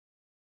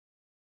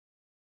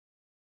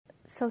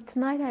So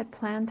tonight I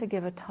plan to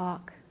give a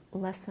talk,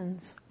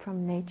 Lessons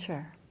from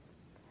Nature.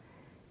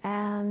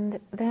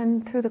 And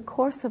then through the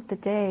course of the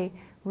day,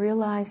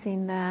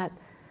 realizing that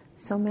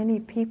so many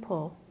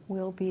people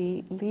will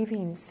be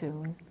leaving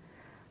soon,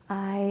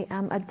 I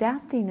am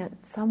adapting it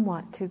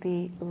somewhat to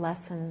be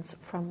lessons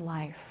from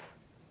life.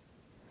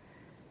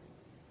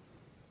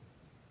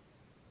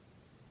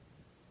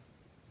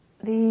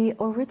 The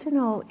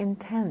original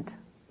intent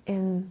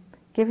in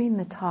giving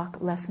the talk,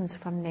 Lessons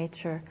from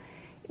Nature,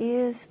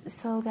 is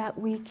so that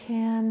we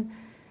can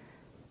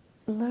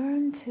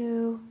learn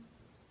to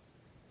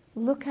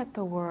look at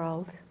the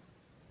world,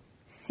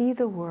 see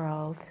the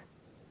world,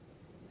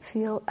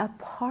 feel a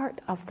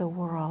part of the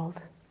world,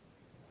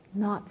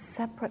 not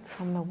separate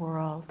from the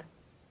world,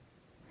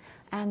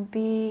 and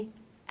be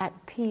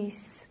at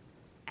peace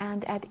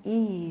and at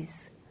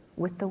ease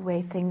with the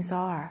way things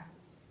are.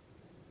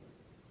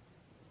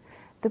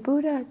 The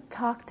Buddha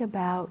talked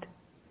about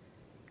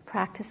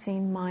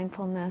practicing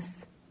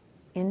mindfulness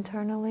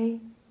internally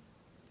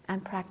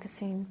and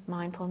practicing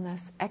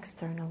mindfulness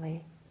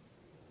externally.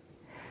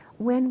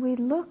 When we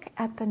look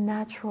at the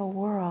natural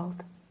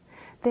world,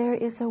 there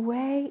is a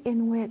way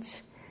in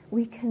which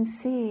we can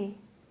see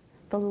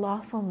the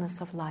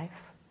lawfulness of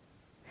life.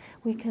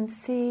 We can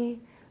see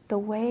the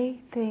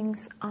way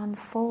things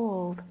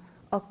unfold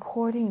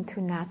according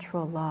to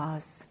natural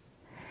laws.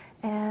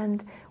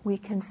 And we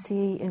can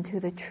see into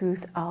the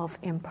truth of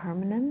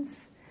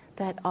impermanence,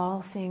 that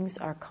all things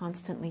are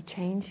constantly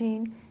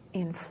changing,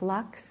 in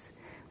flux.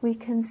 We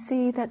can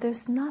see that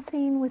there's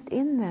nothing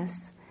within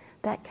this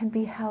that can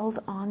be held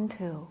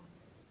onto.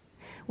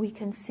 We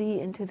can see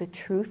into the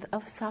truth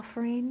of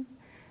suffering,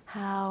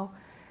 how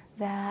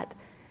that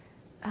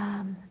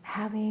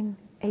having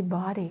a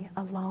body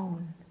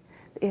alone,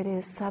 it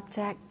is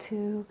subject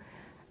to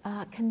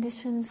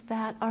conditions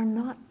that are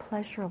not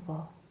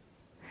pleasurable,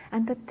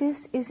 and that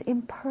this is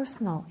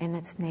impersonal in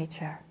its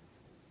nature.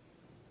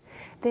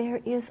 There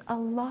is a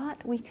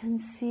lot we can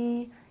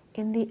see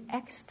in the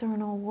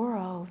external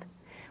world,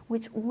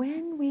 which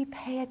when we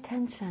pay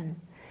attention,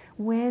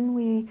 when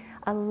we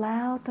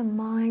allow the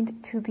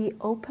mind to be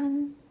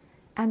open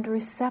and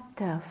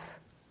receptive,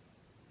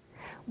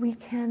 we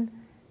can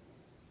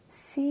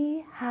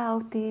see how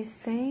these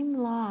same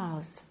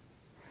laws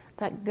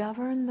that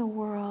govern the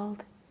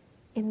world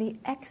in the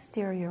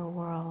exterior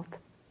world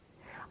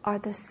are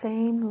the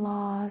same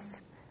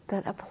laws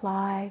that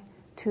apply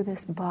to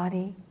this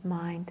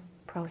body-mind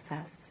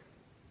process.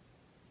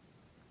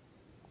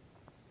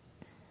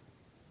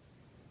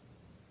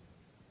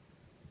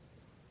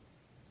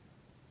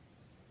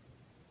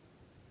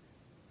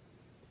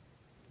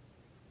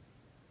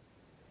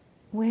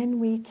 When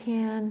we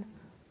can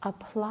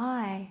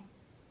apply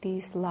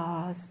these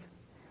laws,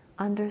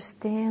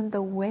 understand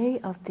the way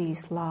of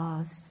these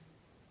laws,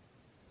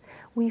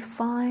 we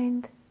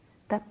find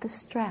that the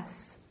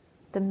stress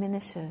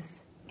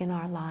diminishes in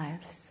our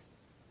lives.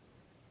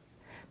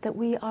 That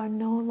we are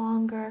no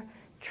longer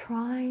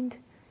trying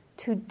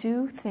to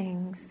do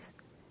things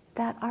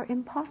that are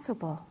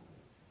impossible.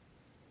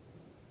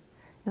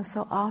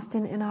 So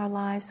often in our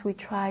lives we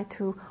try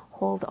to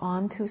hold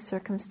on to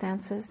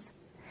circumstances.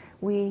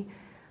 We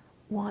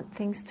want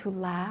things to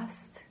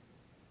last.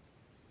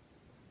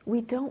 We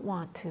don't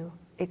want to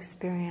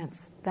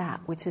experience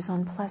that which is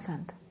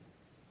unpleasant.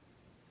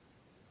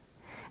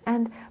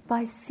 And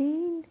by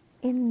seeing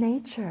in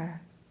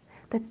nature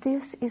that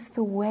this is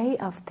the way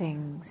of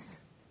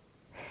things,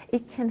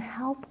 it can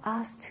help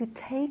us to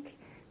take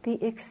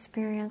the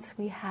experience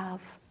we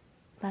have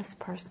less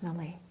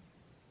personally.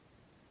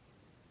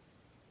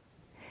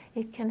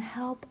 It can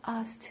help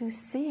us to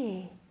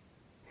see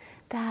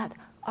that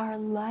our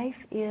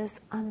life is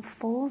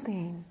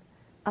unfolding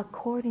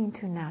according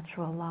to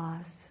natural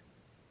laws.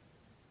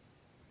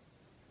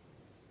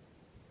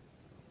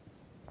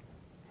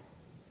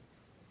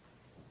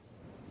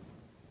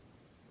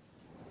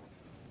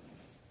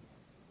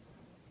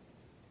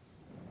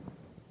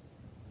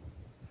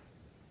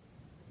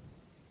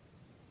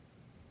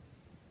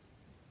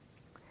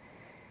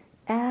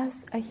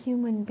 As a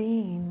human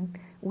being,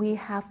 we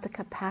have the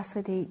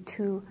capacity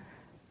to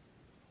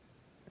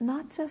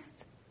not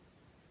just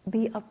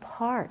be a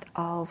part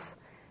of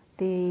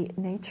the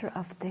nature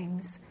of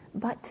things,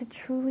 but to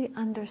truly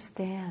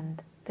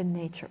understand the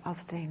nature of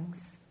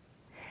things.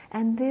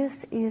 And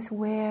this is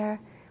where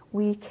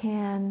we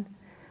can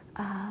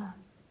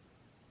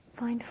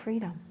find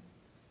freedom,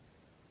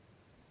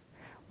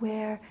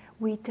 where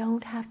we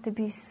don't have to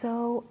be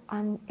so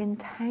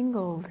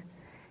entangled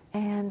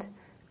and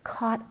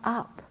caught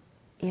up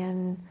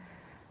in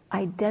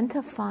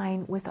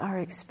identifying with our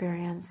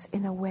experience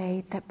in a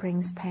way that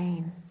brings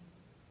pain.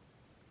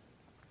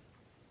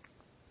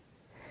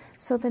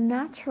 So the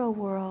natural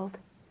world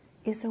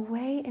is a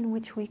way in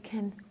which we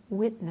can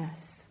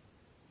witness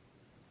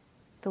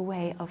the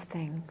way of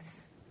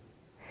things.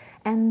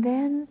 And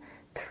then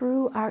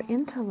through our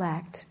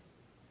intellect,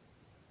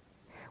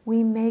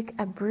 we make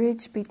a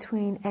bridge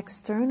between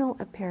external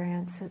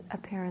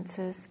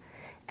appearances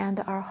and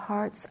our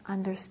heart's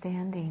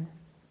understanding.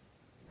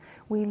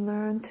 we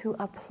learn to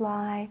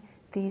apply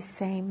these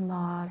same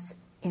laws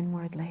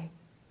inwardly.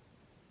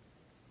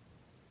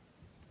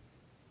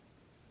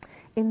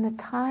 In the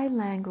Thai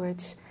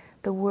language,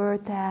 the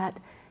word that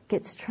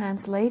gets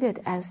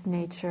translated as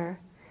nature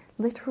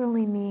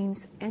literally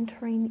means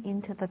entering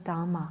into the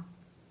Dhamma,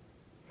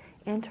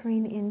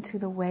 entering into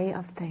the way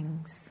of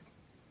things.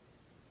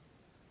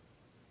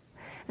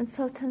 And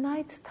so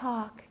tonight's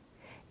talk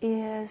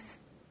is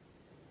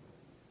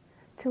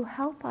to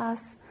help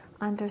us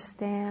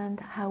understand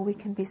how we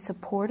can be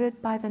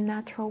supported by the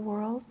natural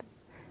world,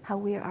 how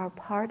we are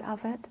part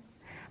of it,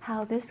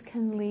 how this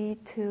can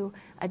lead to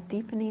a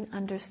deepening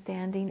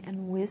understanding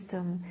and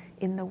wisdom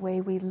in the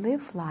way we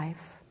live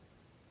life,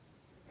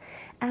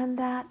 and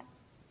that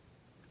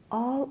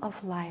all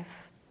of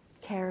life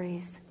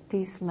carries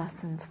these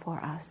lessons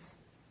for us.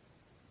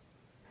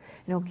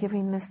 You know,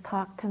 giving this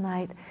talk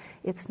tonight,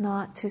 it's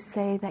not to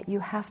say that you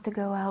have to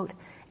go out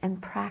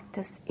and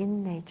practice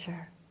in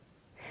nature,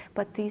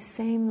 but these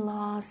same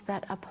laws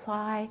that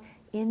apply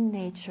in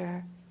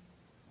nature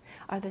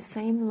are the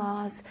same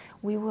laws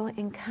we will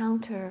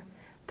encounter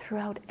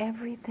throughout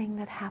everything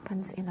that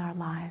happens in our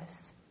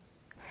lives,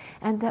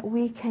 and that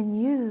we can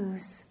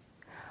use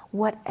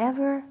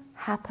whatever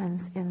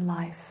happens in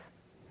life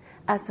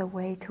as a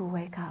way to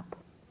wake up.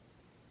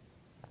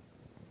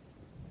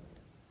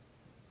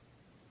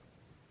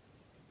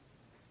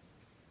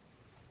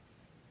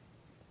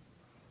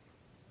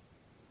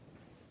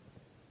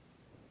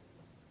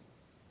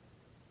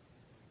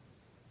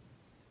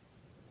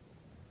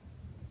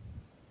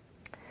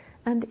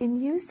 And in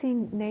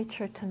using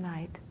nature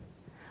tonight,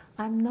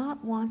 I'm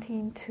not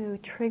wanting to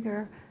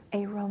trigger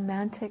a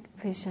romantic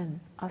vision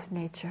of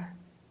nature,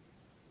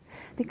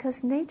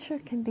 because nature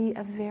can be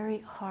a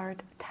very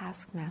hard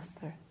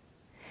taskmaster.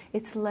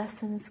 Its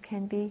lessons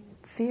can be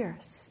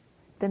fierce,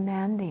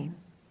 demanding.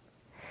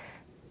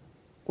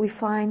 We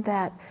find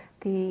that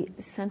the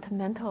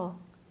sentimental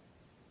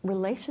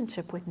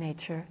relationship with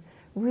nature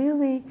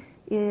really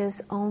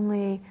is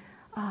only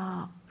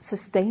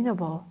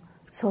sustainable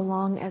so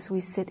long as we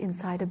sit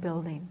inside a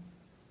building,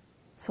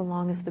 so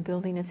long as the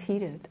building is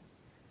heated,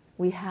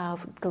 we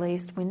have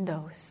glazed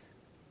windows.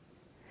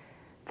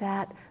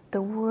 That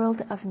the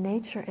world of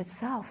nature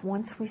itself,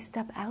 once we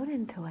step out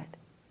into it,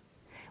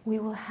 we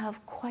will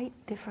have quite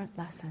different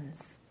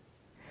lessons.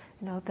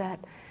 You know, that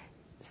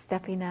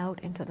stepping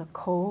out into the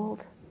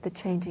cold, the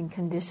changing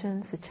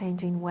conditions, the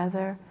changing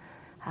weather,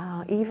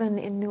 even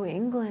in New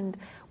England,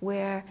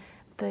 where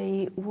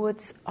the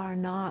woods are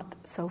not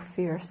so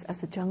fierce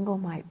as a jungle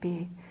might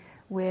be,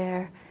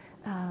 where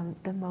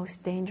the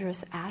most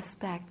dangerous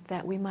aspect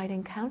that we might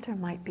encounter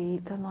might be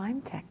the Lyme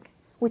tick,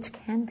 which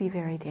can be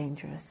very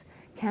dangerous,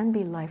 can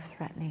be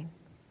life-threatening.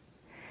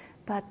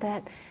 But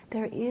that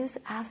there is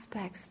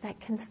aspects that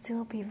can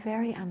still be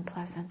very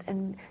unpleasant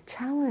and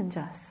challenge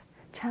us,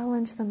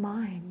 challenge the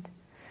mind.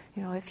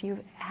 You know, if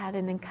you've had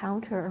an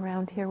encounter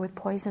around here with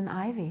poison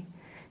ivy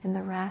and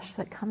the rash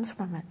that comes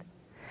from it,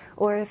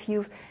 or if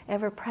you've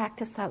ever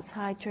practiced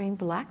outside during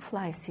black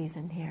fly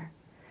season here,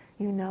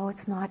 you know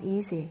it's not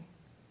easy.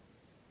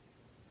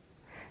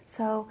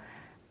 So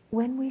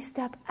when we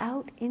step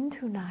out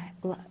into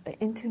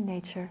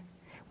nature,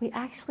 we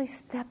actually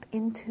step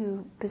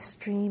into the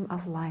stream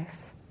of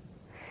life.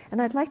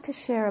 And I'd like to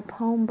share a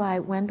poem by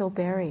Wendell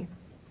Berry.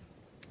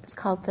 It's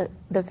called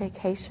The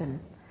Vacation.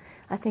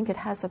 I think it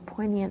has a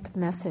poignant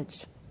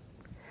message.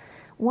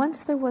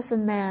 Once there was a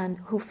man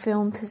who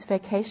filmed his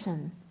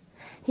vacation.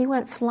 He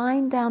went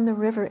flying down the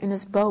river in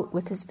his boat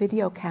with his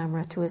video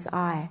camera to his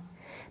eye,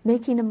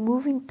 making a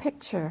moving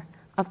picture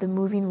of the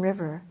moving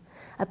river,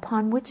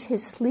 upon which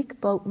his sleek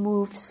boat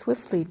moved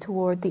swiftly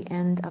toward the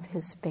end of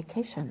his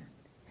vacation.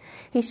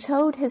 He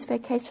showed his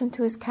vacation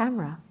to his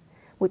camera,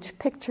 which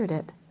pictured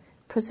it,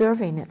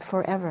 preserving it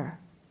forever.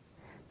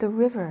 The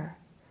river,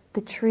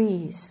 the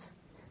trees,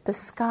 the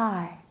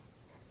sky,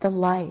 the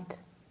light,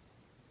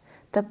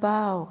 the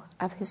bow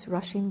of his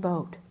rushing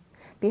boat,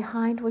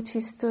 behind which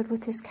he stood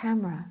with his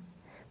camera,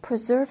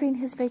 preserving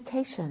his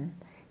vacation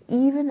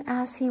even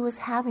as he was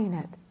having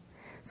it,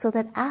 so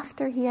that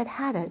after he had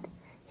had it,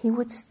 he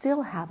would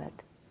still have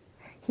it.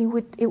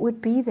 It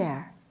would be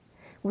there.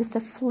 With the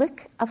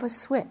flick of a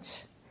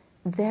switch,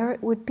 there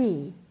it would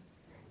be,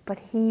 but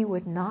he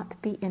would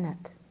not be in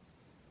it.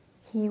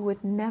 He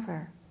would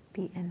never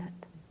be in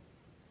it.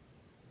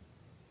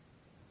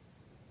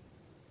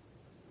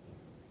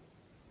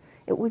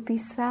 It would be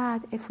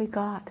sad if we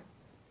got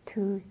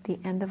to the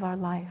end of our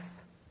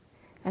life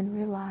and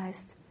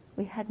realized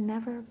we had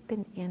never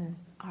been in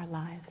our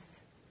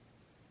lives.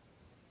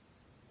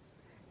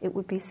 It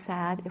would be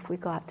sad if we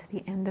got to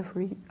the end of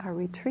our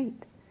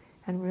retreat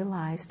and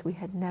realized we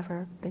had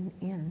never been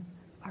in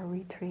our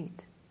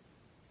retreat.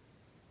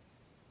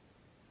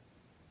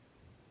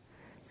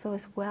 So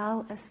as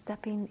well as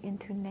stepping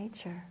into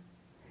nature,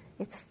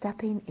 it's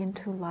stepping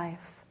into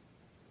life,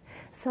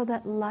 so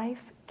that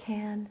life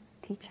can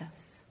teach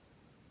us,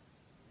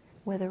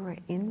 whether we're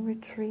in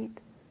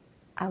retreat,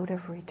 out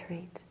of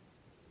retreat.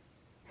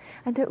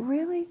 And it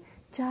really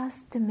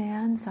just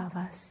demands of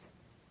us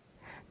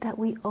that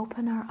we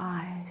open our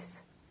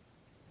eyes,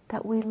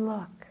 that we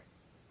look,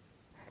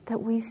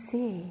 that we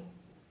see,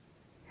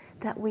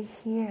 that we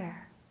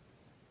hear,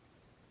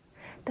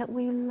 that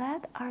we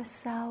let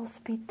ourselves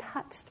be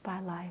touched by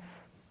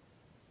life,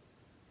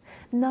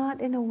 not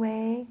in a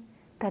way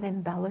that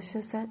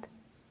embellishes it,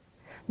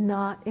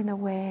 not in a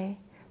way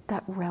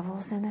that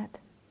revels in it,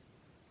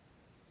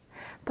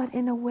 but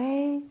in a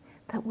way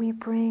that we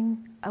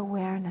bring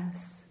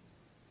awareness,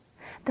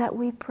 that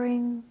we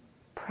bring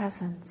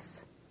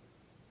presence.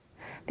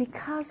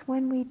 Because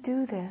when we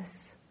do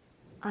this,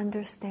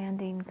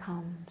 understanding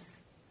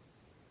comes,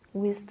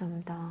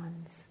 wisdom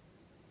dawns.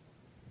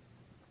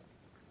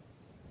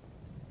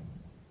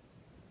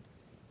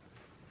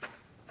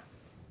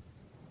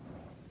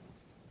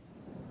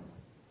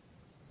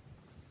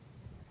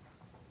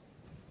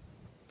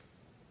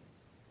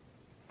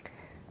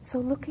 So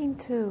looking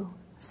to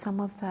some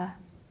of the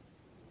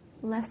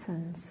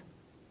lessons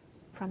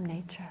from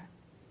nature.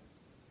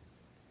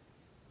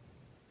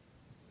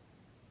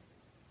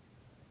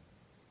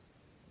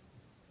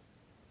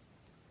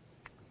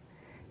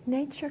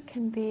 Nature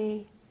can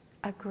be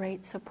a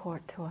great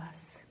support to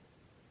us.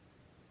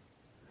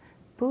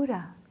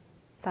 Buddha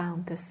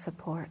found this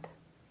support.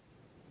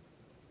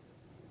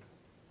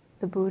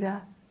 The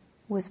Buddha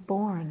was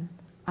born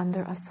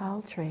under a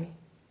sal tree.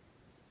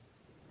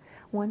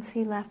 Once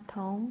he left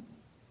home,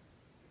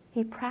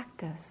 he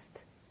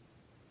practiced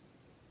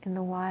in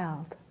the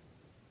wild.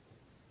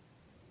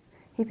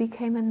 He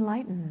became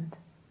enlightened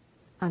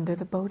under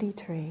the Bodhi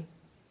tree.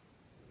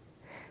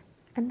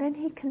 And then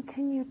he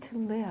continued to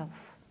live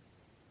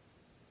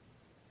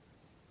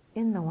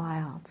in the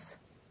wilds.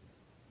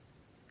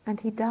 And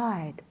he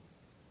died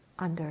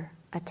under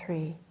a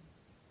tree.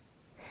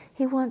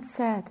 He once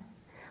said,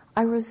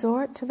 "I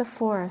resort to the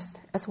forest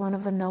as one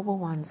of the noble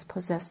ones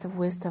possessed of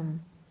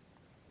wisdom.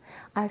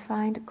 I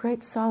find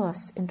great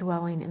solace in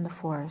dwelling in the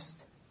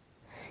forest.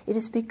 It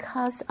is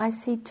because I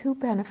see two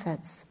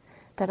benefits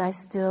that I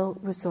still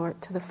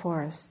resort to the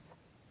forest.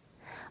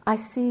 I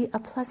see a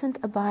pleasant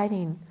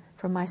abiding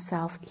for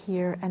myself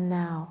here and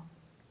now,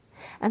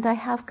 and I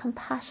have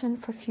compassion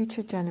for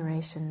future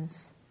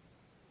generations.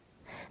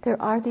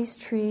 There are these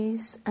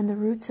trees and the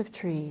roots of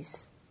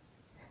trees.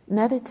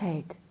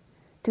 Meditate,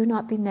 do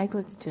not be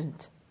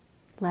negligent,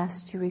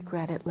 lest you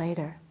regret it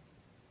later."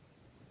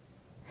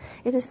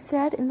 It is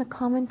said in the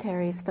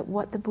commentaries that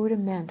what the Buddha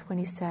meant when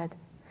he said,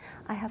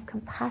 "I have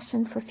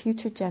compassion for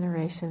future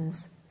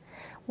generations,"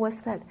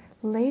 was that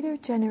later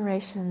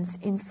generations,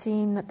 in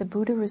seeing that the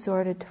Buddha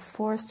resorted to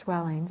forest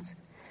dwellings,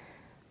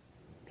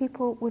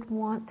 people would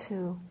want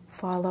to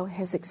follow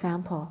his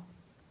example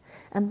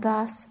and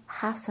thus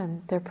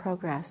hasten their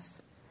progress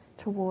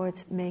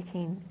towards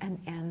making an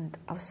end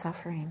of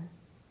suffering.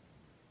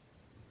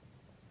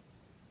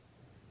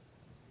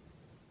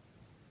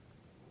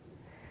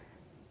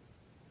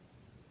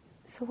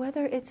 So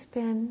whether it's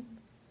been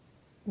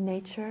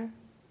nature,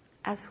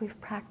 as we've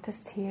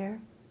practiced here,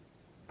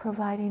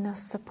 providing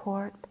us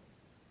support,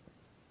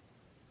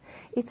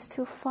 it's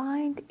to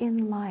find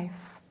in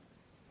life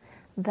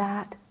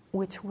that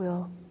which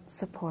will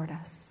support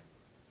us,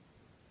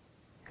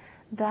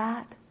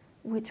 that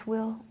which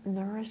will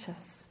nourish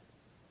us,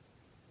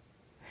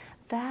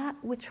 that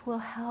which will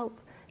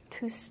help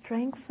to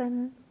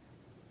strengthen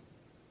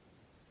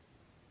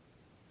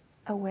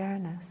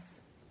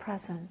awareness,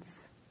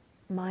 presence,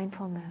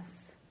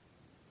 mindfulness,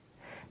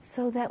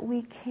 so that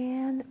we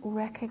can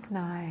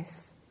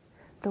recognize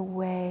the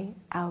way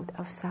out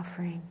of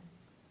suffering.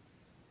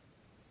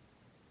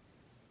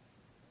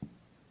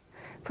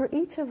 For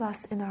each of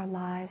us in our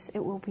lives,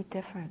 it will be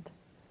different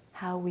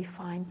how we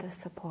find this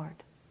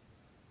support.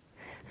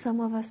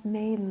 Some of us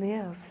may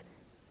live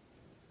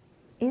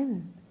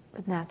in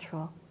the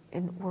natural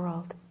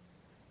world,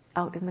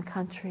 out in the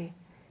country,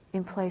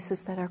 in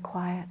places that are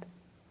quiet,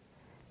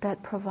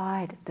 that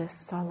provide this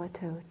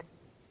solitude.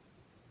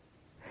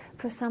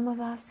 For some of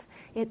us,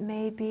 it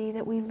may be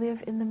that we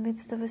live in the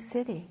midst of a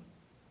city,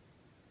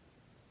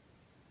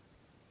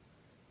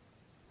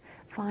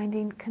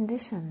 finding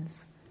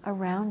conditions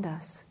around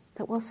us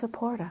that will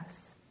support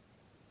us.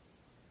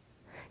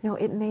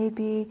 It may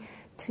be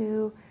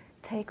to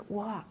take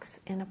walks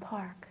in a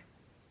park.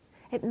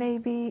 It may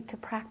be to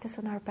practice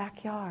in our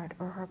backyard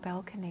or our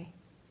balcony.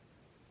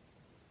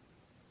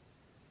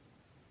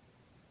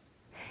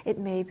 It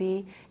may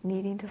be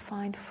needing to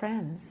find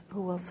friends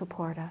who will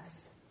support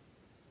us.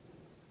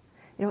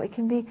 It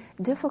can be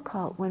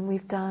difficult when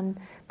we've done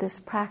this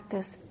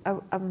practice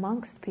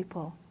amongst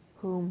people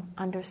whom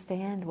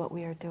understand what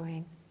we are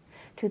doing,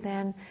 to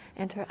then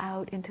enter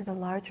out into the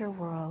larger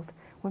world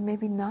where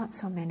maybe not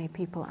so many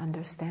people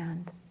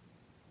understand.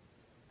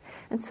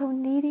 And so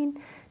needing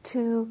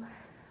to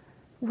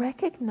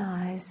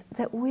recognize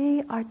that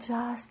we are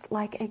just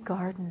like a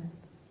garden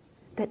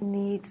that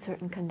needs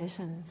certain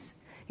conditions.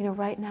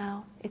 Right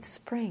now it's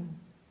spring.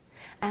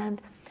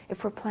 And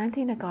if we're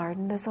planting a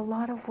garden, there's a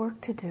lot of work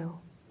to do.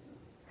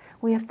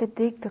 We have to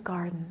dig the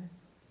garden.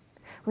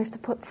 We have to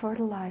put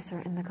fertilizer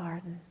in the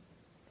garden.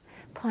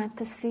 Plant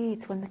the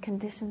seeds when the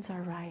conditions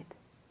are right.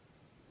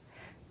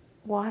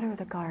 water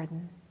the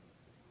garden.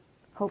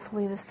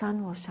 Hopefully the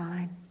sun will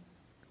shine.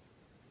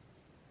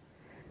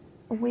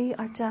 We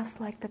are just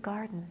like the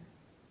garden.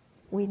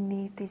 We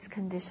need these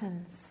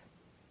conditions.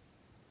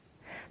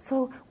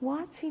 So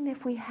watching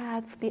if we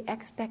have the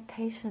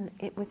expectation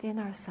within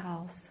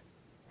ourselves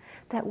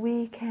that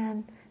we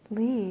can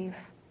leave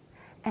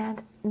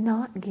and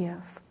not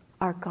give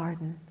our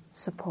garden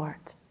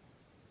support.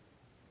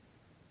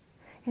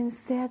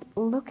 Instead,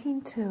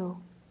 looking to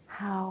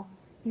how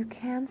you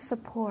can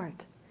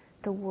support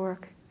the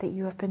work that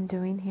you have been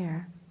doing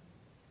here.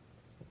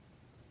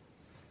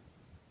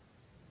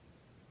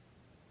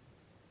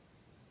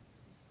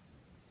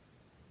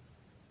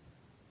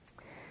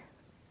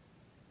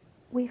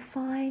 We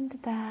find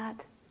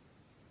that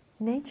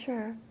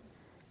nature,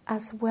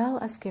 as well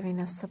as giving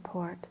us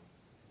support,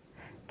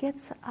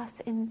 gets us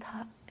in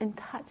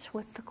touch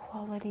with the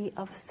quality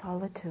of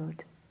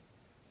solitude.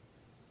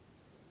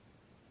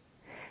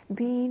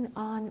 Being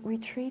on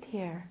retreat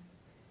here,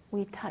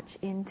 we touch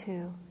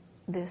into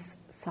this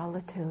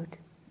solitude.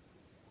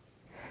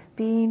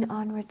 Being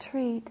on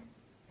retreat,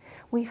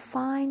 we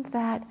find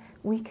that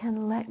we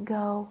can let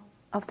go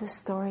of the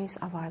stories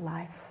of our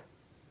life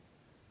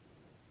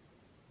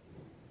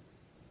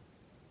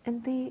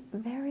and be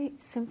very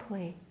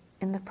simply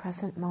in the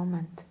present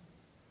moment.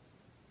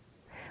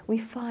 We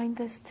find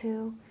this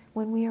too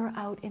when we are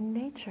out in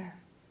nature.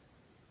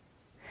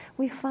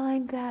 We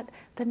find that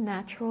the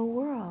natural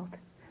world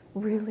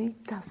really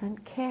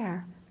doesn't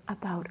care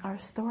about our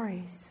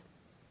stories.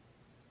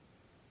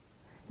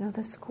 You know,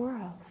 the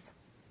squirrels,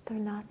 they're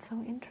not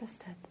so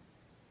interested.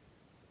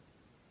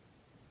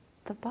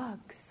 The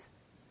bugs,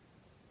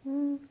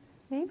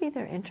 maybe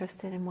they're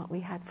interested in what we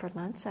had for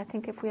lunch. I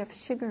think if we have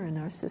sugar in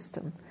our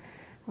system,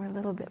 we're a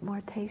little bit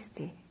more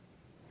tasty.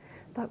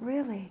 But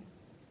really,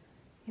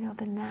 you know,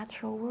 the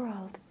natural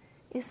world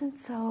isn't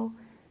so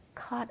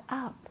caught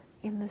up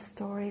in the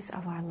stories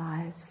of our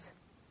lives.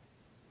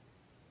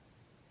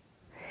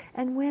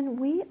 And when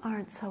we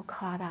aren't so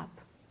caught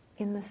up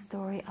in the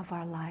story of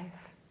our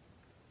life,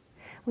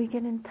 we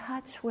get in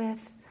touch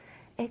with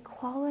a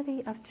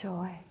quality of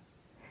joy,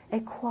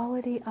 a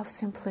quality of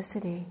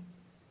simplicity.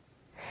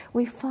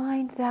 We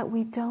find that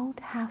we don't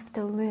have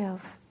to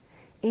live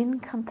in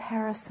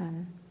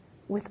comparison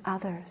with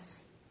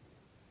others.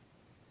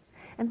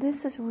 And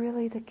this is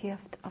really the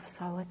gift of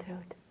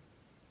solitude.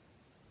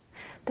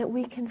 That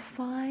we can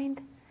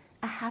find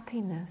a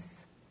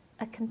happiness,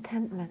 a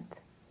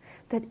contentment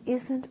that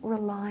isn't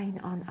relying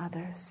on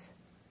others.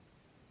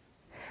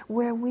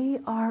 Where we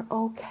are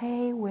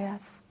okay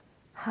with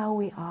how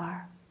we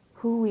are,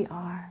 who we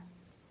are.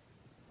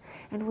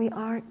 And we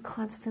aren't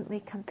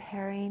constantly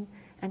comparing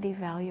and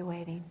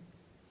evaluating.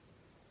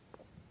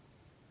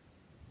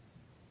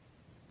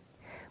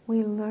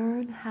 We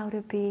learn how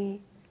to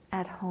be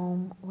at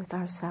home with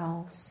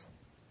ourselves.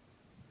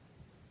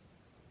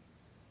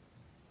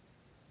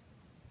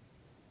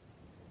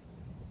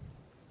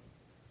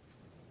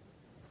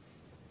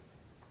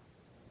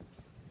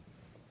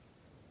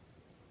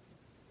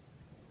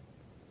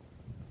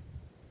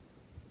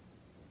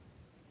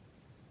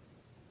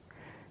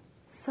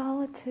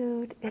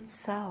 Solitude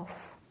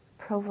itself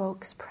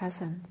provokes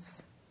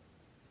presence.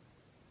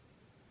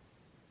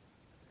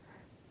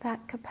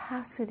 That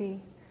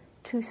capacity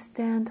to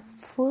stand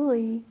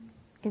fully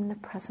in the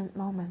present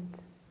moment.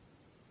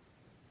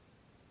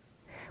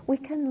 We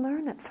can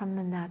learn it from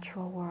the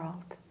natural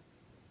world.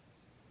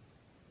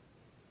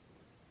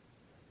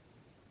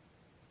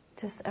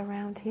 Just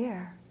around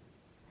here,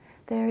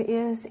 there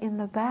is in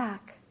the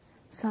back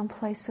some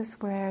places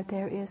where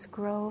there is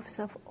groves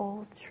of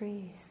old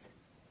trees.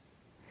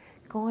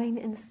 Going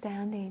and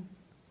standing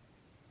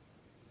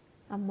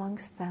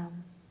amongst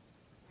them.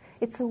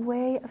 It's a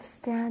way of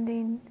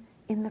standing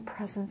in the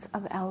presence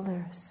of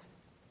elders.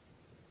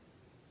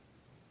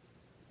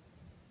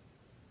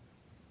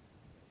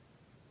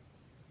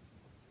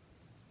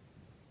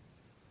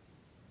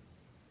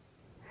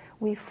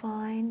 We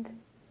find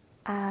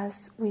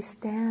as we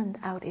stand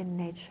out in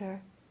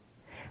nature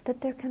that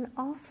there can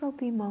also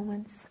be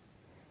moments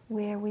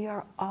where we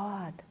are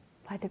awed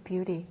by the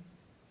beauty,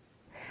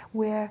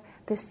 where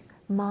this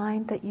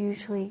mind that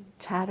usually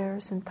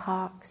chatters and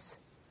talks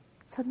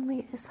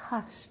suddenly is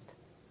hushed.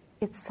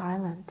 It's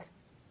silent.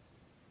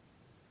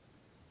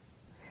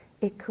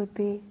 It could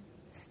be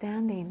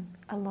standing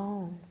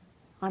alone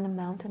on a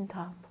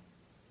mountaintop,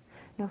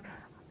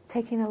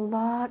 taking a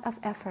lot of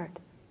effort,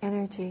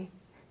 energy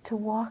to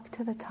walk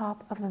to the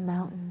top of the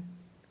mountain,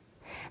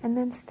 and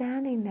then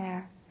standing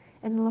there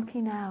and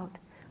looking out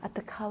at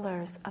the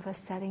colors of a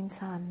setting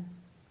sun,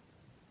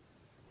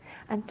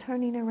 and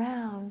turning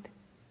around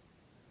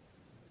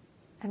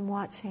and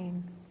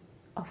watching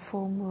a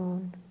full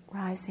moon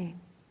rising.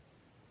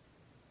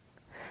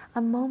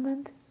 A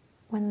moment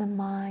when the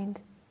mind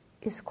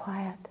is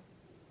quiet,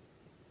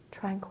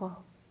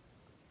 tranquil,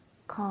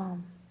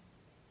 calm.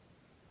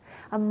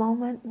 A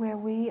moment where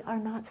we are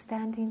not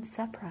standing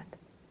separate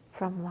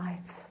from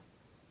life.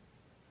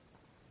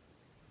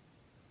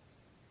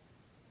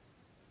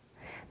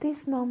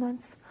 These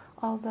moments,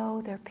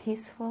 although they're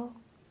peaceful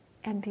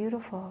and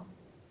beautiful.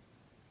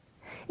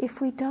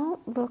 If we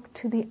don't look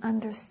to the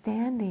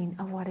understanding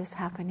of what is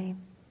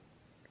happening,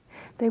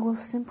 they will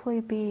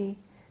simply be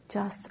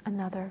just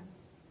another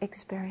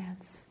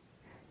experience,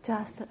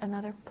 just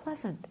another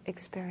pleasant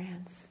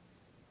experience.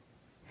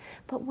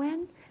 But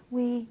when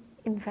we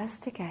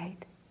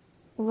investigate,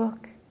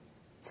 look,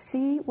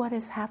 see what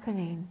is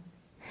happening,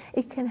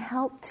 it can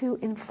help to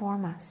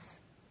inform us.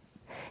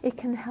 It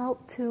can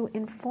help to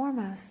inform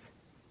us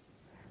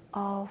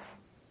of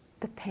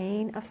the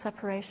pain of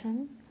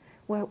separation,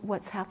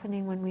 what's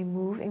happening when we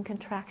move in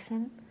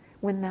contraction,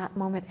 when that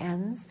moment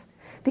ends,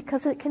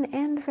 because it can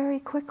end very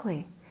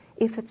quickly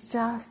if it's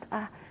just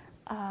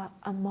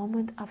a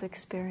moment of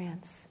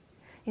experience.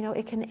 You know,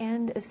 it can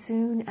end as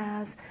soon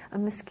as a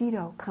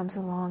mosquito comes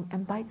along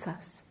and bites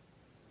us.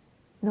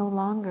 No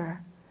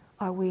longer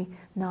are we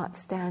not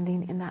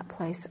standing in that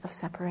place of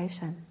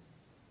separation.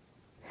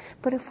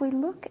 But if we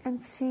look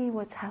and see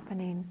what's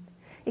happening,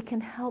 it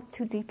can help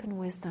to deepen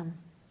wisdom.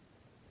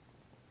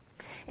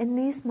 In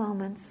these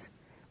moments,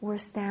 we're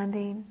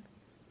standing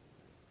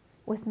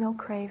with no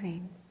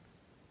craving,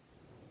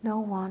 no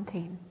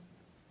wanting,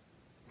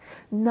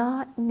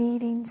 not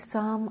needing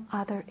some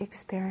other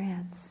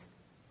experience,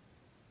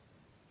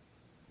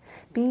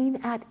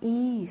 being at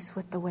ease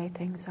with the way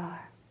things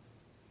are.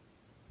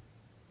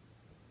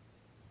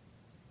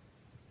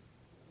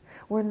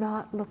 We're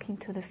not looking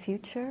to the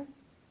future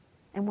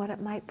and what it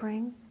might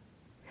bring.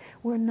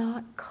 We're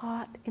not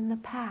caught in the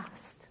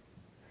past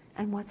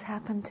and what's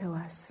happened to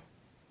us.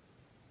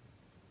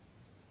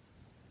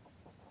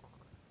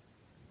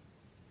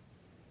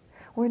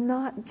 We're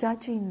not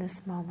judging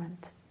this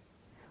moment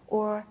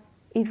or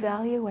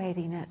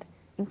evaluating it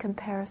in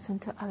comparison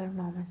to other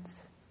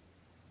moments.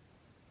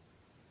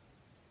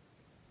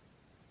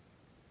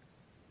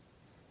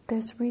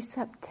 There's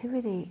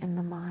receptivity in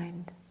the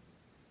mind.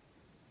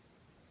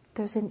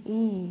 There's an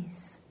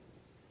ease.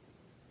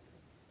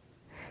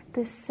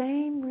 The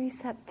same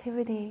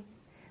receptivity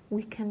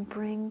we can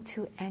bring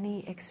to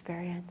any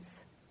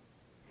experience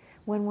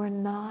when we're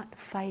not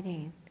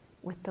fighting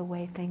with the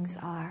way things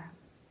are.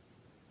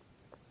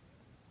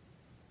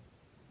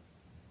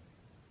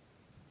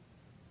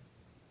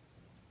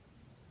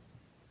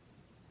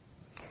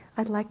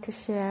 I'd like to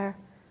share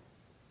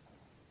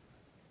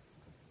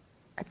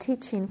a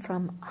teaching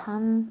from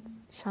Han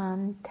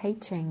Shan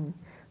Taiching,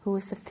 who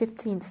was a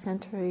 15th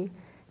century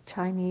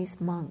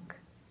Chinese monk.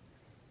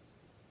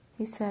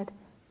 He said,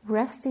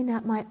 "Resting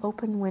at my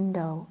open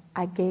window,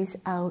 I gaze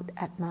out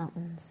at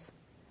mountains.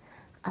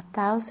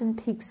 1,000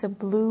 peaks of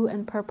blue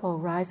and purple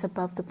rise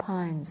above the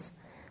pines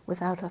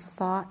without a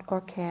thought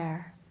or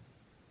care.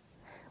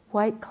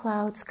 White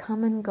clouds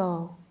come and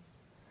go,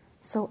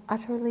 so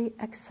utterly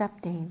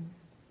accepting,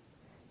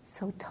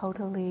 so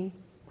totally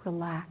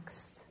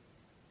relaxed."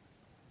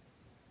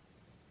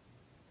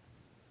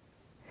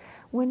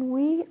 When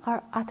we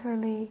are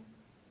utterly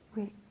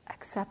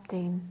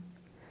accepting,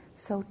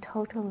 so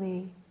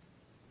totally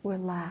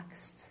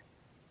relaxed,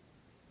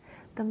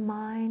 the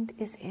mind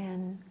is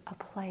in a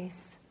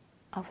place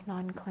of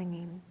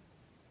non-clinging,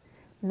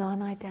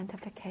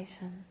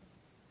 non-identification.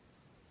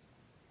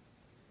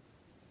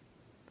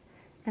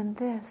 And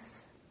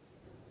this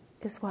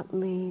is what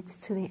leads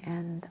to the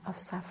end of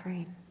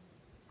suffering.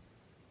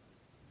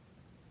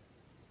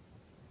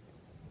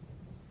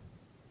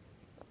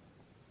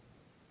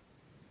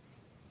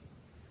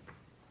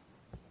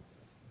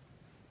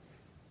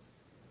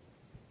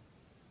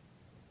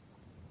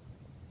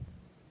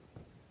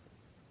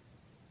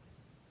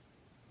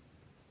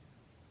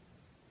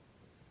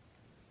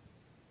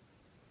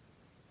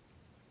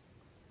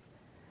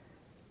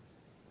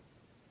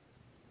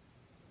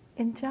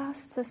 In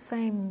just the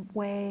same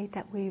way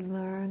that we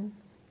learn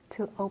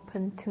to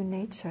open to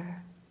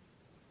nature,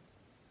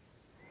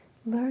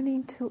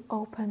 learning to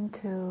open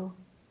to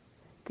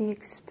the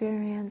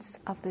experience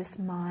of this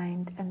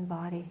mind and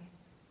body,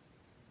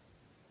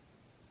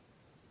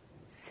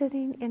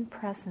 sitting in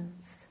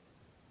presence,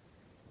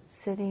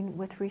 sitting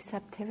with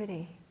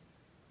receptivity,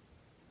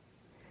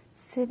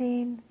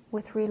 sitting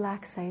with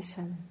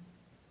relaxation,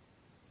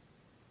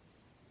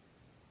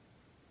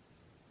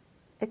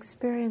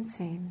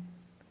 experiencing,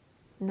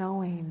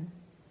 knowing,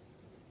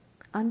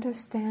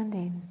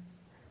 understanding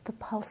the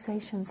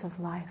pulsations of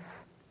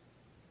life.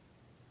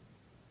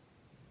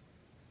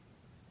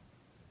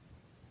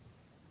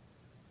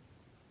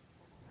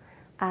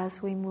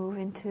 As we move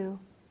into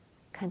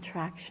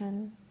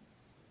contraction,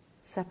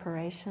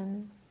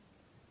 separation,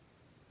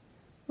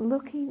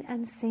 looking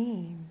and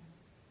seeing,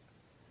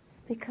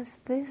 because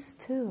this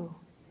too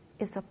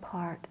is a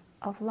part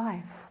of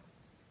life.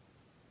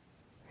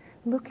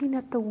 Looking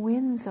at the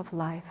winds of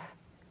life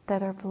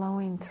that are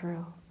blowing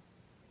through,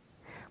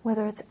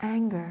 whether it's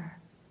anger,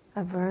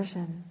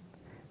 aversion,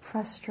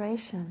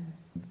 frustration,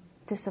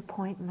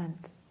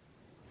 disappointment,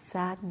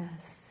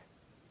 sadness,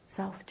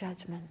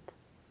 self-judgment.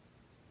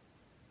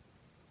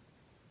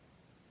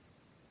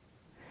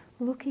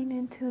 Looking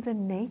into the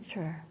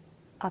nature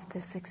of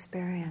this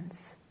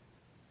experience.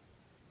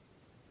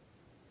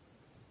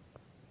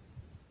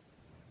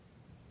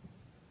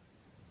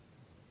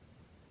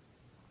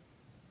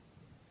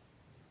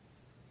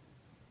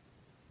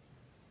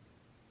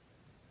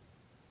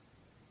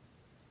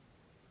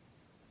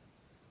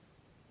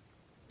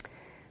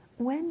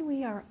 when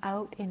we are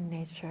out in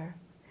nature,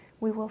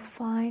 we will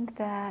find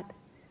that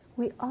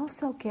we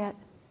also get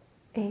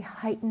a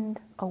heightened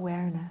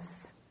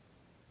awareness.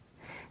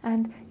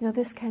 And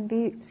this can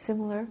be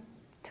similar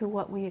to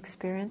what we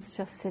experience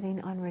just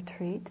sitting on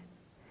retreat.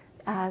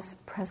 As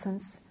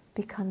presence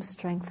becomes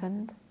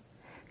strengthened,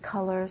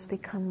 colors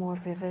become more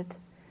vivid,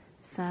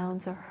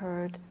 sounds are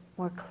heard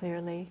more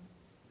clearly,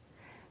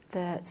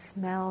 the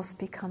smells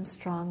become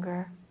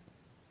stronger.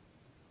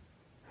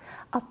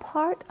 A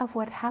part of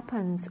what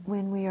happens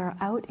when we are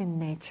out in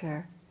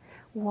nature,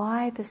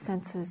 why the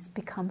senses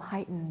become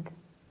heightened,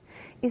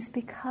 is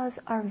because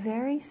our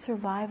very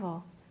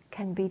survival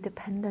can be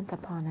dependent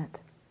upon it.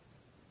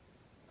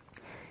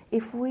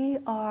 If we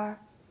are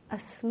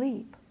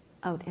asleep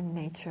out in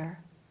nature,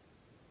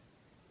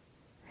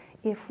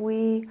 if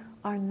we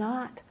are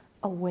not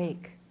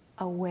awake,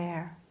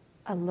 aware,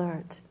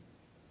 alert,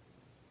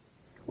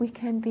 we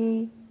can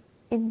be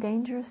in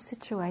dangerous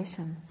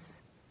situations.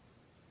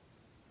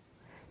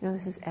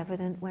 This is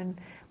evident when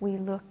we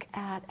look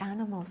at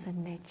animals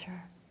in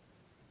nature,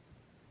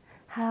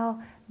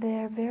 how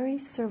their very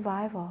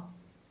survival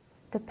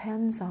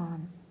depends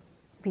on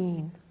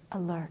being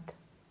alert.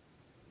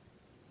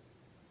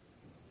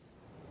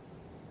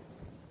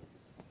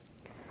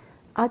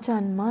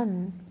 Ajahn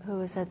Mun, who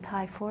is a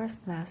Thai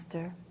forest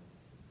master,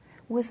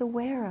 was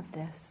aware of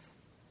this,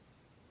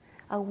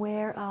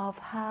 aware of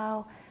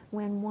how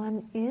when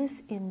one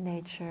is in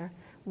nature,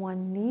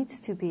 one needs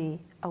to be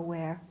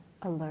aware,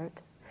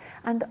 alert,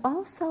 and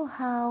also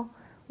how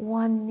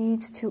one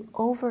needs to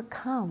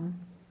overcome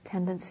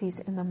tendencies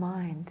in the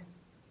mind.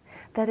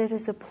 That it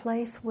is a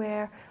place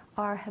where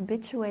our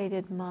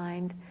habituated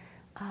mind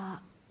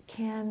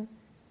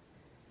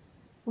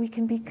we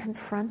can be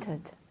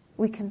confronted.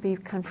 We can be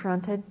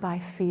confronted by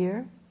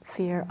fear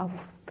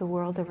of the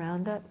world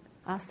around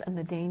us and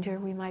the danger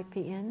we might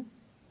be in.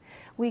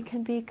 We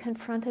can be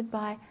confronted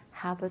by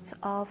habits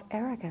of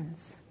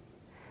arrogance,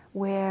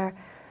 where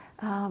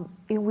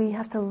we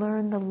have to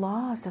learn the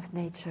laws of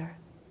nature.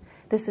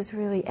 This is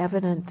really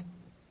evident,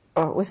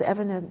 or it was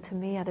evident to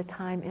me at a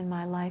time in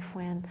my life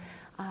when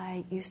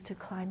I used to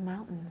climb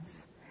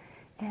mountains.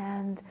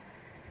 And,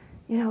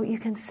 you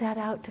can set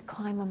out to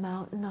climb a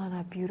mountain on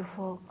a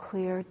beautiful,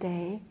 clear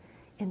day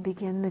and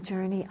begin the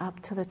journey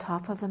up to the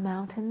top of the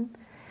mountain.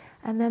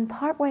 And then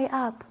partway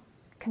up,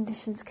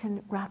 conditions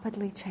can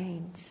rapidly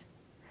change.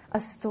 A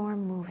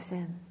storm moves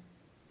in.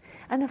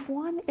 And if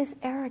one is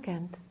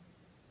arrogant,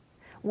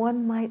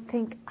 one might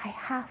think, I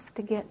have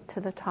to get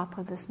to the top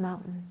of this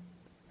mountain,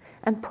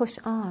 and push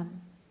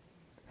on.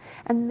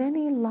 And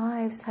many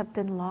lives have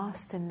been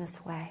lost in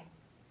this way.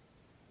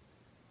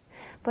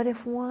 But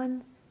if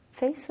one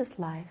faces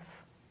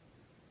life,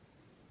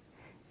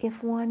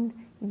 if one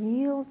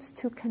yields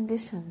to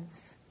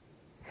conditions,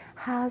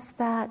 has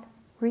that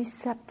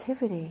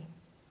receptivity,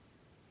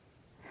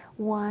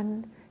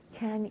 one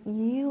can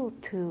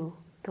yield to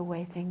the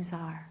way things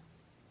are.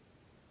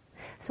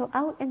 So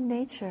out in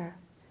nature,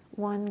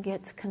 one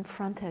gets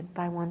confronted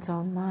by one's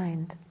own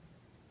mind.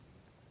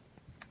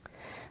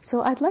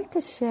 So I'd like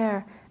to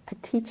share a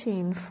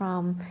teaching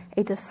from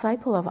a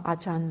disciple of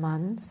Ajahn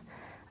Mun's,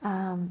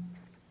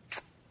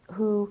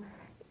 who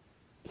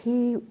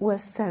he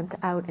was sent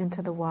out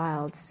into the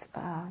wilds.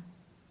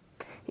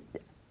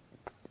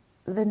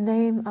 The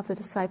name of the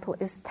disciple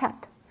is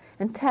Tet.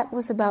 And Tet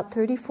was about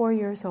 34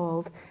 years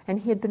old, and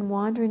he had been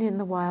wandering in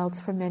the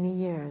wilds for many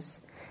years.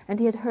 And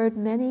he had heard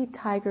many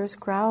tigers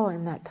growl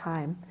in that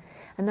time.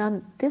 And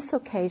on this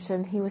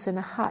occasion, he was in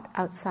a hut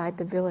outside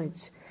the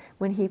village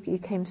when he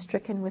became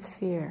stricken with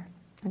fear.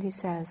 And he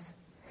says,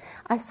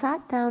 I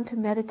sat down to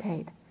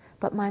meditate,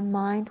 but my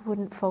mind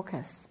wouldn't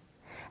focus.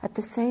 At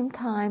the same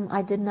time,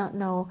 I did not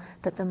know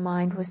that the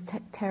mind was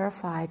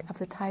terrified of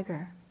the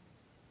tiger.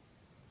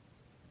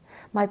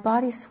 My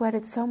body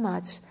sweated so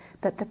much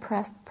that the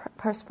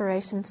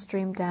perspiration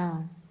streamed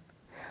down.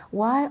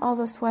 Why all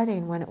the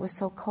sweating when it was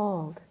so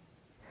cold?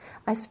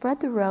 I spread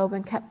the robe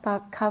and kept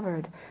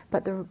covered,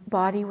 but the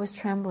body was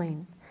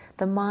trembling.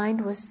 The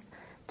mind was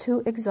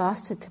too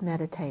exhausted to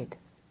meditate.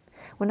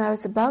 When I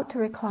was about to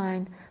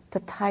recline, the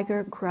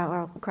tiger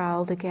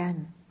growled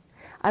again.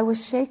 I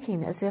was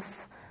shaking as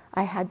if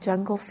I had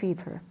jungle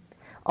fever.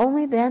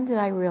 Only then did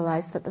I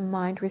realize that the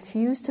mind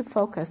refused to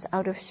focus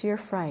out of sheer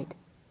fright.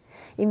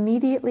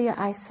 Immediately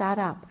I sat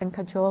up and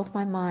cajoled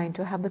my mind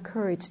to have the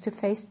courage to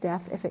face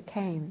death if it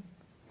came.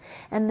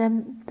 And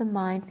then the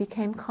mind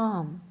became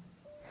calm.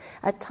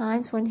 At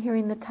times when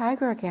hearing the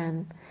tiger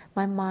again,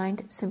 my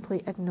mind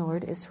simply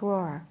ignored its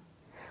roar.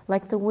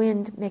 Like the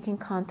wind making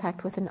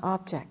contact with an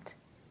object.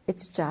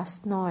 It's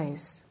just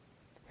noise.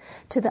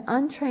 To the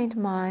untrained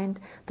mind,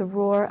 the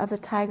roar of the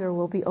tiger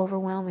will be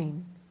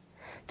overwhelming.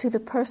 To the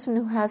person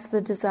who has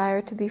the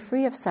desire to be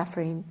free of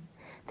suffering,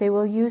 they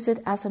will use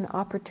it as an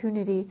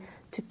opportunity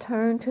to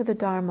turn to the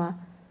Dharma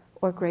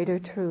or greater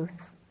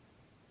truth.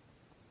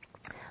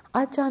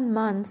 Ajahn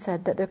Mun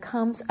said that there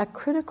comes a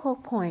critical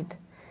point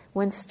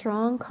when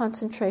strong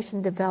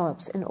concentration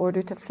develops in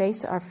order to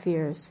face our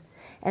fears,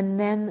 and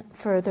then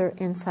further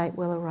insight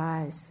will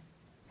arise.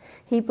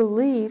 He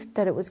believed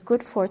that it was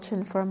good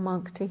fortune for a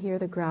monk to hear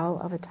the growl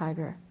of a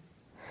tiger.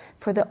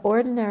 For the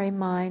ordinary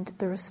mind,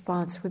 the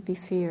response would be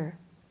fear.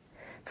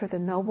 For the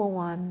noble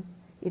one,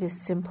 it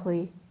is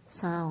simply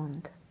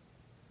sound.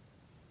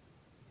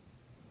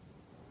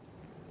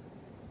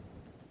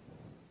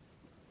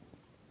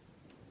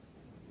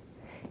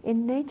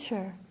 In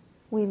nature,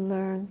 we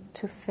learn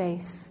to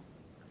face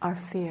our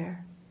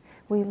fear.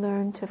 We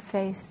learn to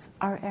face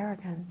our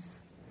arrogance.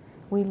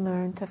 We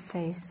learn to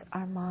face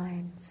our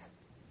minds.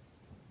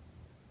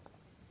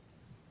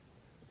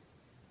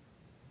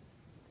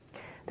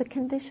 The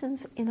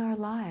conditions in our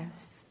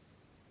lives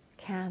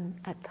can,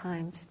 at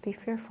times, be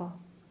fearful.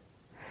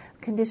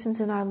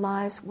 Conditions in our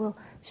lives will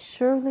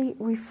surely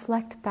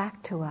reflect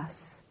back to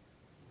us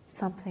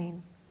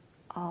something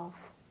of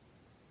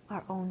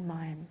our own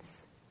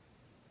minds.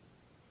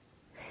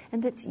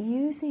 And it's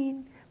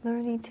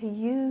learning to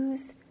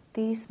use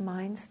these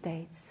mind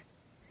states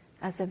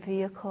as a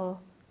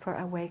vehicle for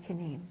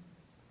awakening,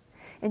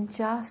 in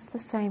just the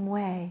same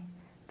way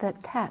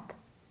that Tet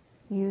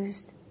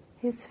used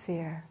his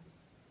fear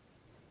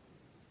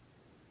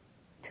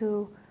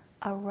to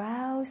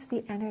arouse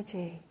the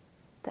energy,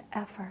 the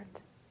effort,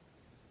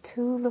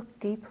 to look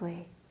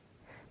deeply,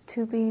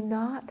 to be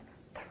not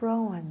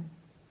thrown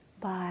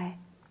by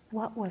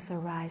what was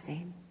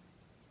arising,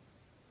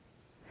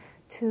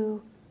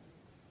 to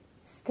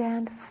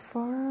stand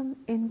firm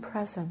in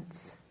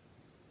presence,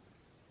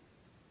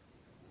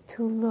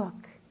 to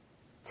look,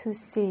 to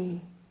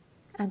see,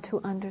 and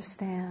to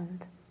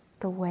understand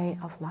the way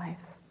of life,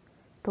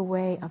 the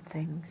way of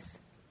things.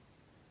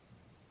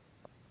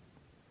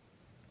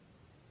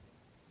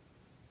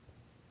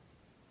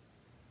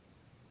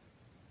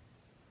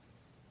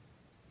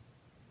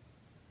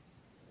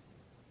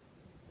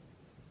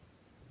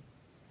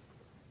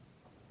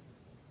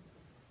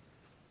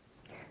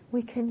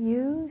 We can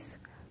use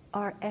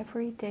our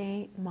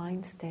everyday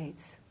mind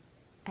states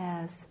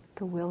as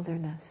the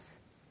wilderness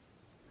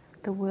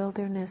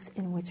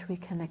in which we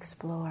can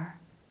explore.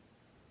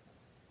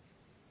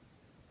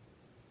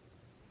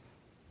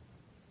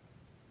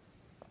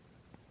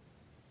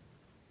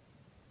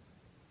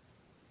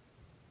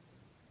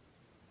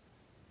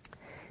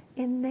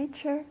 In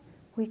nature,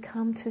 we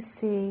come to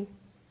see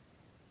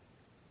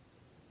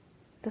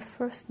the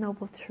first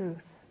noble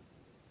truth,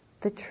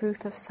 the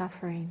truth of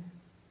suffering.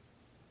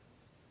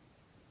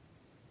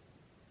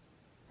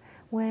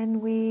 When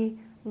we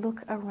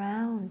look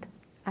around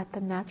at the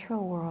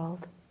natural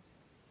world,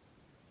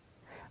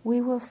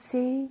 we will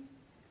see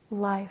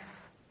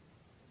life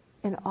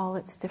in all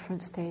its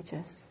different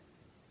stages.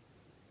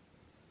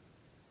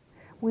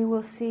 We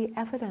will see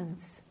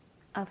evidence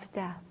of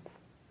death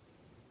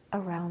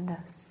around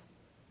us.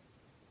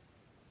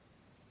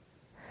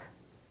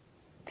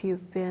 If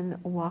you've been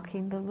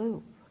walking the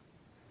loop,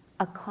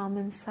 a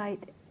common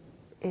sight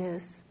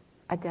is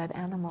a dead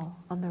animal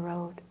on the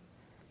road,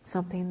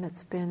 something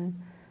that's been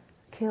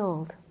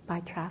killed by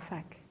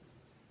traffic.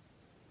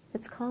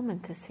 It's common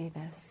to see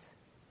this.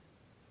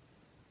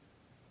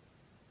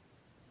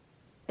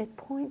 It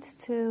points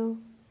to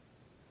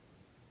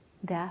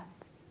death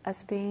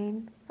as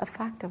being a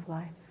fact of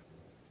life.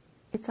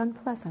 It's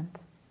unpleasant,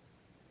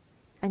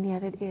 and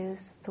yet it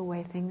is the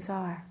way things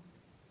are.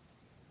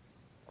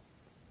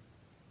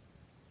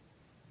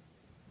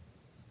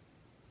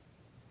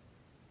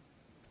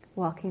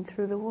 Walking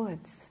through the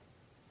woods,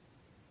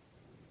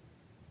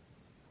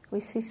 we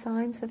see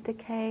signs of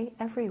decay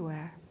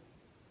everywhere.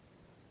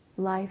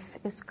 Life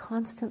is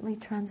constantly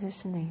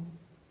transitioning.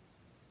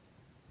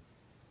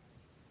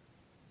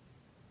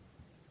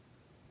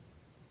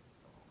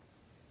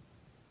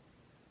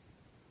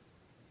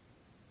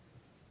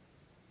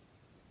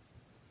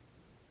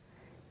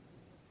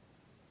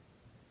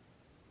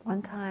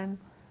 One time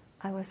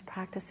I was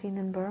practicing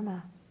in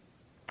Burma,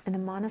 in a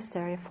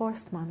monastery, a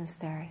forest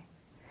monastery,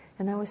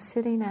 and I was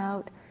sitting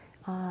out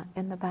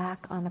in the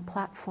back on a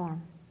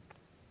platform.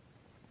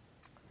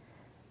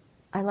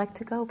 I liked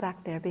to go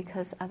back there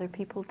because other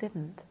people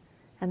didn't,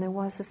 and there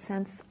was a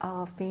sense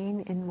of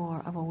being in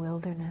more of a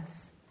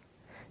wilderness.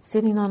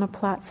 Sitting on a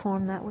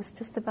platform that was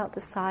just about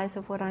the size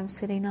of what I'm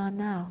sitting on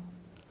now.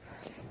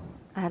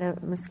 I had a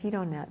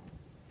mosquito net.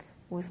 It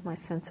was my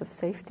sense of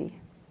safety.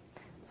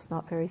 It's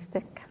not very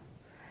thick.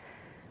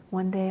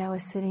 One day I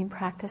was sitting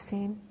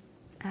practicing,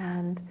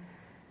 and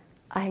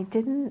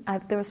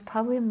there was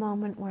probably a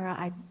moment where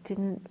I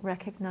didn't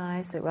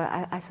recognize that.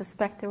 I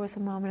suspect there was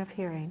a moment of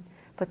hearing,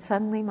 but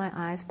suddenly my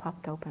eyes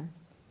popped open.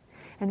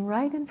 And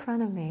right in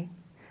front of me,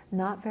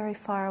 not very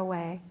far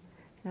away,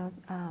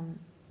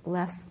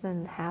 less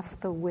than half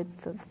the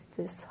width of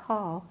this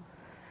hall,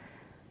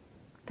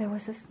 there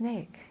was a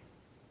snake.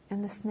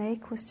 And the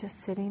snake was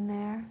just sitting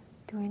there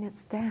doing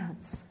its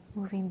dance,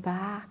 moving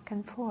back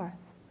and forth.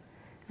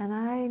 And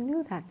I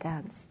knew that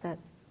dance,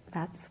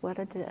 that's what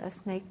a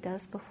snake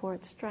does before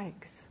it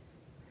strikes.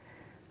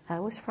 I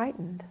was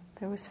frightened.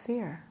 There was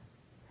fear.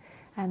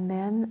 And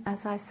then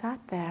as I sat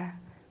there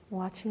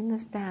watching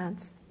this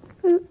dance,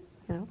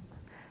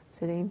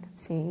 sitting,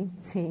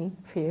 seeing,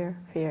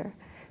 fear,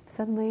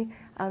 suddenly,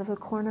 out of the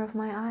corner of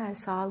my eye, I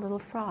saw a little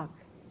frog.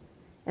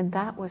 And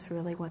that was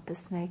really what the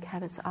snake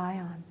had its eye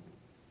on.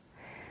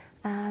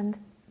 And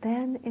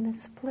then in a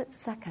split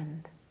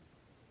second,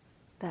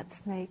 that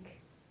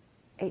snake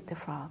ate the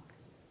frog.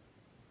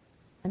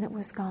 And it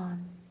was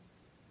gone.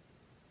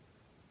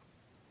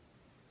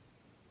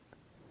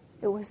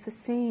 It was the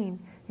scene,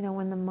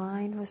 when the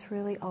mind was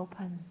really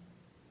open,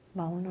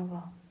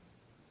 vulnerable.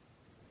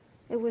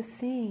 It was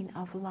scene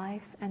of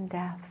life and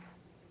death.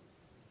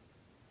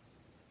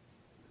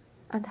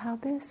 And how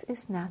this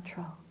is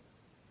natural.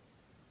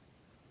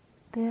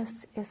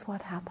 This is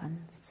what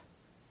happens.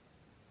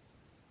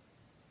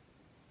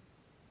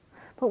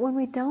 But when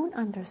we don't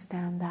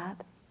understand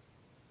that,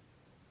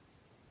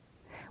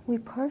 we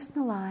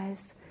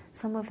personalize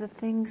some of the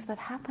things that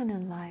happen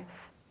in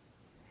life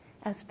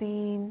as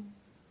being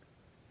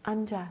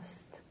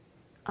unjust,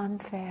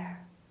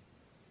 unfair,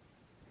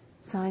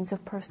 signs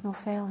of personal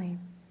failing.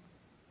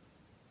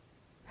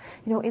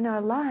 In our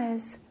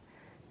lives,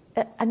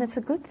 and it's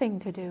a good thing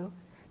to do,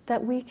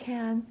 that we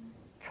can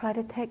try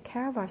to take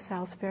care of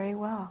ourselves very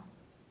well.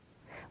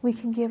 We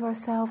can give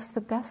ourselves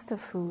the best of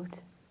food,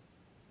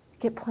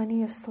 get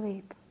plenty of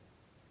sleep.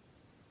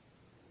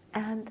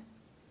 And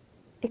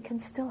it can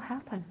still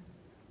happen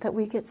that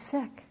we get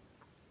sick.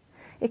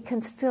 It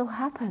can still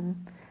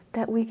happen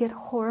that we get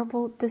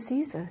horrible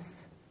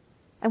diseases,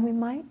 and we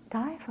might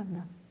die from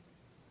them.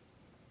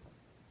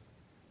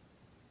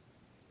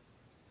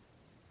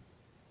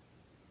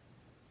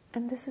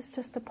 And this is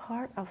just a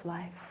part of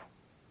life.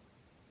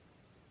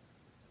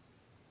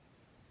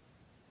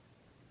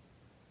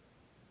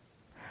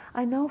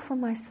 I know for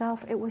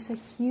myself it was a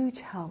huge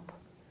help,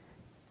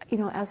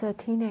 as a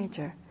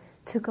teenager,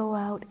 to go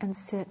out and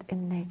sit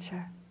in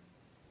nature.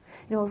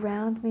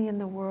 Around me in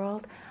the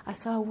world, I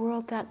saw a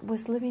world that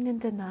was living in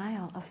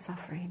denial of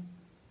suffering.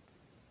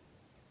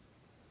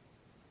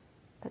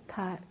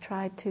 That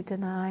tried to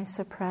deny,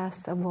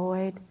 suppress,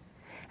 avoid.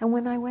 And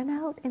when I went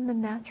out in the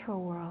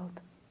natural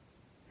world,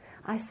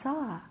 I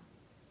saw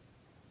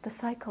the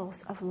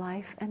cycles of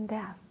life and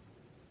death.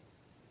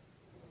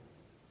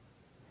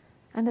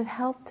 And it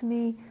helped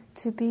me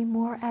to be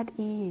more at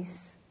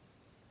ease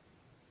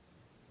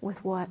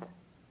with what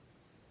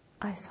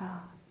I saw.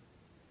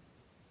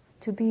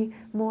 To be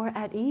more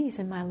at ease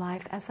in my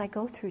life as I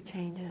go through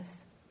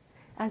changes,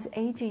 as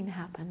aging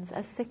happens,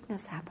 as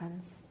sickness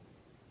happens.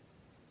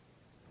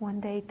 One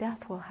day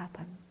death will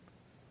happen.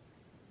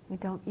 We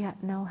don't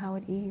yet know how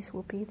at ease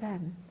will be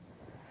then.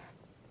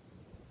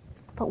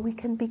 But we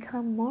can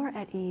become more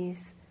at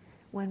ease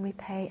when we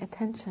pay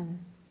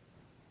attention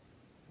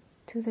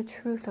to the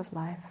truth of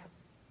life.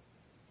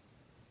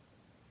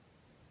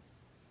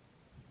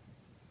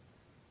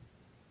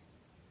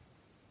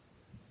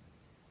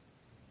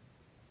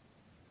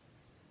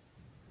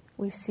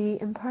 We see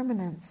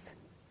impermanence,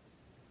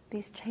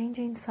 these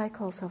changing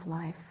cycles of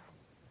life.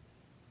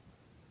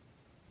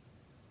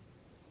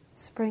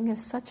 Spring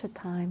is such a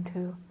time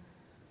to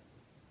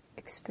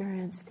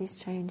experience these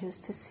changes,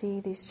 to see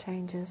these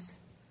changes.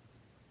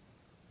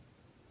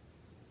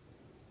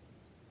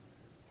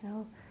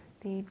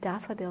 The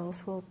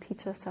daffodils will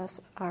teach us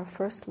our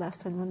first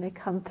lesson when they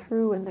come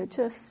through, and they're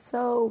just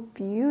so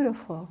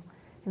beautiful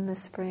in the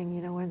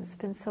spring, when it's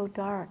been so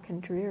dark and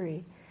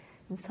dreary.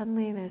 And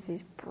suddenly there's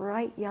these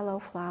bright yellow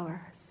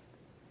flowers,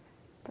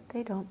 but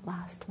they don't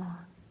last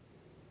long.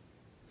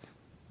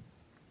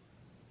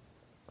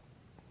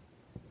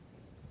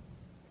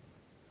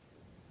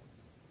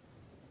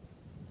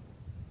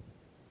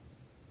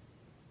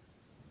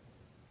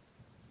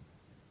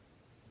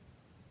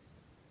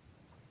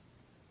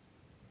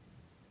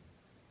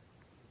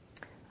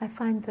 I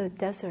find the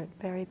desert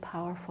very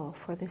powerful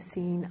for the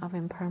scene of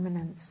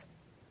impermanence.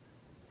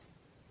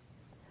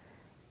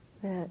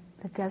 The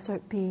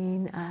desert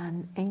being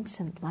an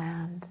ancient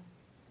land.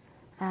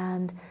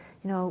 And,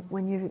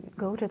 when you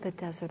go to the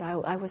desert,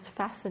 I was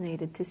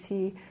fascinated to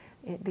see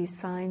these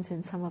signs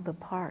in some of the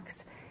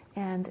parks.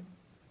 And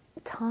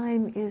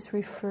time is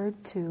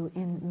referred to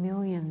in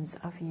millions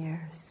of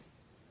years.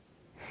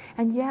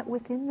 And yet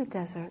within the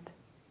desert,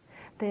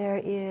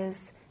 there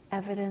is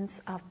evidence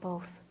of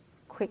both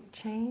quick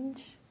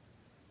change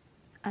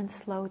and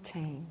slow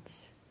change.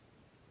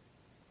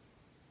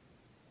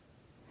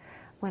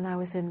 When I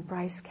was in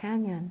Bryce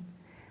Canyon,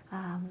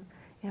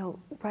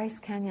 Bryce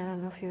Canyon, I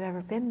don't know if you've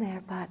ever been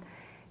there, but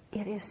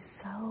it is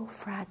so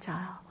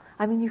fragile.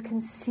 I mean, you can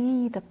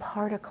see the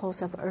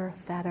particles of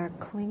earth that are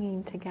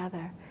clinging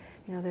together.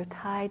 They're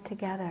tied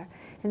together.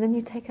 And then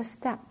you take a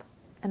step,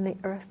 and the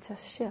earth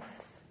just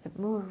shifts. It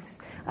moves.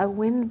 A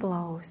wind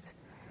blows,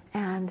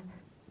 and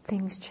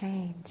things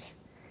change.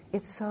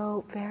 It's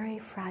so very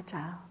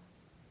fragile.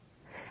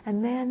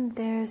 And then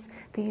there's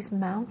these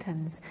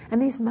mountains.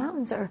 And these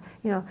mountains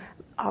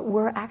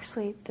were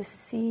actually the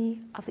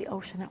sea of the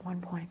ocean at one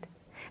point.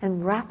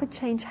 And rapid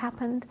change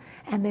happened,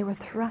 and they were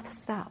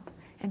thrust up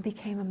and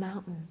became a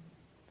mountain.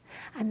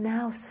 And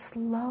now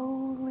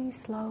slowly,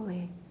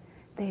 slowly,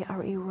 they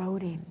are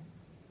eroding.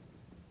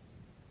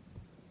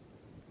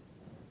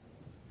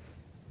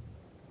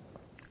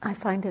 I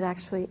find it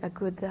actually a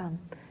good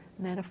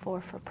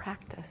metaphor for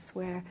practice,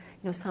 where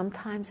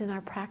sometimes in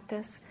our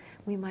practice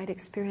we might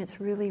experience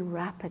really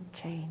rapid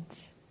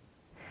change,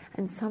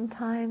 and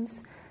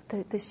sometimes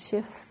the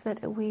shifts that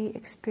we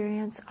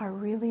experience are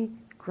really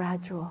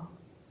gradual.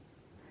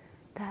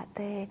 That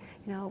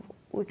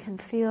we can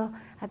feel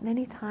at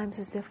many times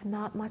as if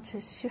not much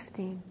is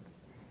shifting,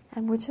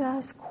 and we're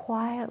just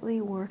quietly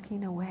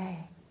working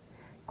away,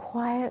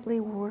 quietly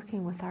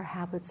working with our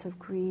habits of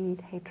greed,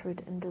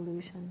 hatred, and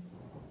delusion.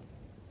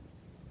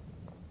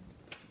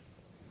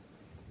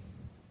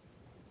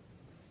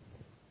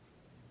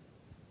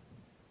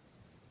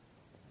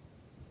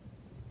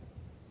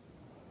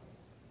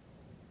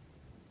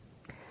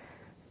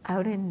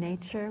 Out in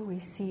nature, we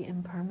see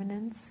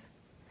impermanence,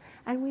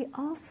 and we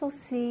also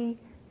see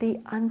the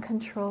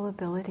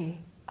uncontrollability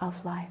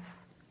of life.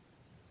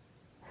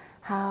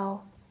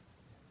 How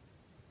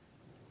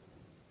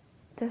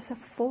there's a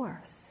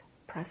force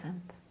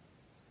present,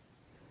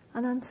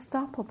 an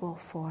unstoppable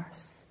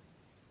force.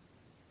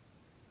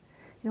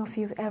 If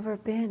you've ever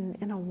been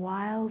in a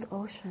wild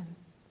ocean,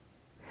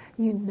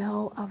 you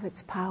know of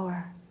its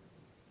power.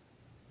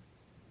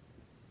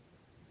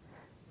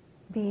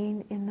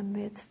 Being in the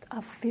midst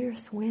of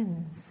fierce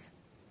winds,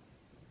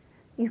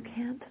 you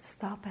can't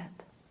stop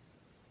it.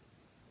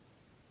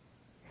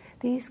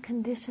 These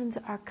conditions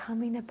are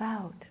coming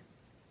about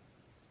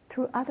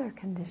through other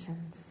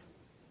conditions.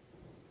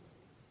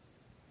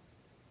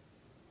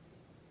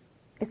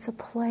 It's a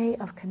play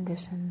of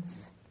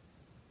conditions.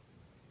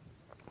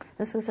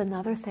 This was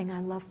another thing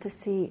I love to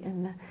see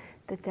in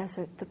the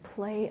desert, the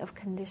play of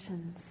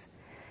conditions.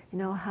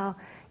 How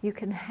you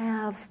can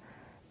have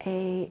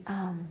a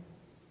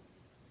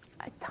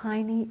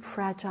tiny,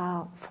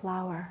 fragile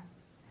flower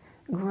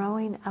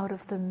growing out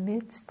of the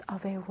midst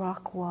of a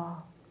rock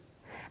wall.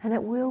 And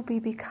it will be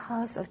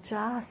because of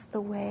just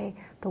the way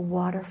the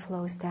water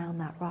flows down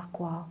that rock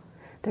wall.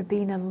 There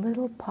being a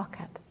little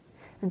pocket.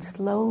 And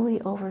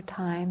slowly over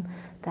time,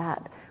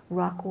 that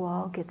rock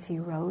wall gets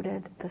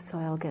eroded, the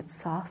soil gets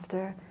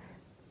softer,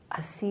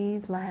 a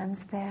seed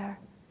lands there,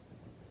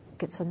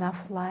 gets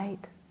enough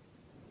light,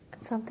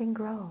 and something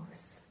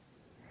grows.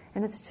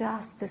 And it's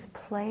just this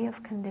play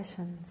of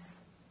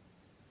conditions.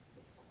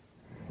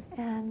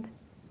 And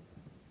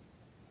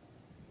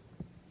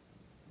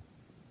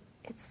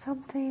it's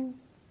something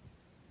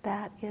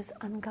that is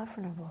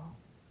ungovernable.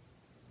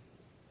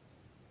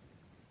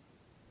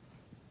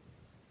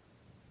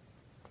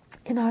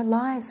 In our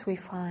lives, we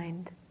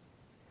find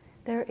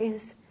there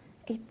is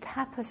a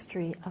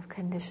tapestry of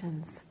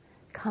conditions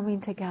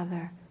coming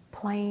together,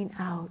 playing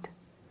out.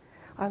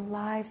 Our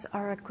lives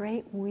are a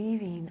great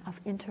weaving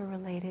of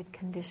interrelated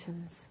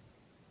conditions.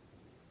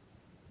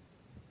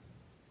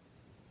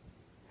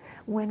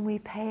 When we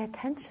pay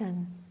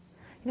attention,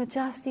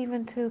 just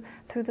even through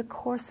the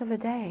course of a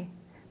day,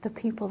 the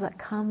people that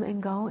come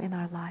and go in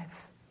our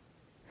life,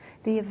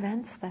 the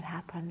events that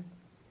happen,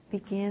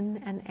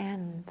 begin and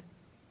end.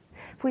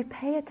 If we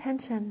pay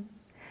attention,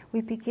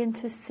 we begin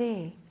to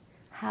see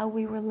how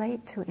we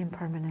relate to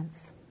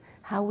impermanence,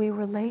 how we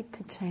relate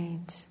to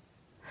change,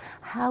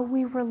 how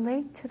we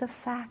relate to the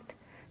fact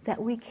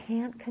that we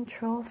can't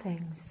control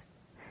things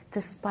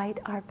despite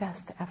our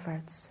best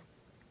efforts,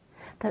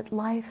 that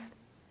life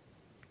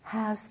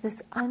has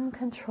this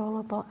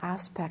uncontrollable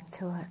aspect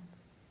to it.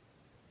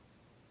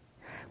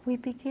 We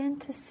begin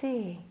to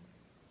see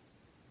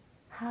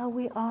how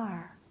we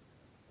are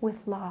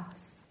with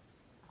loss,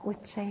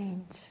 with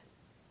change.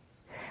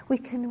 We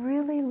can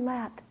really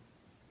let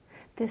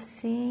this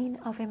scene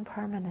of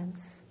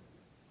impermanence,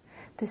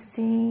 the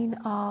scene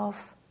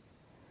of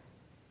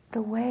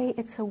the way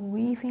it's a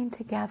weaving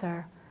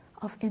together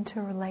of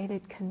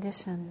interrelated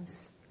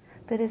conditions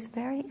that is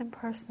very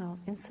impersonal,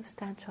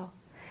 insubstantial.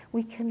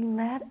 We can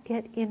let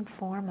it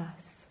inform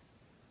us.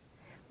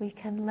 We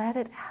can let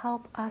it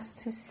help us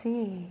to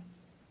see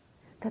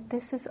that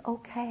this is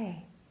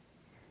okay.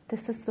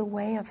 This is the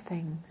way of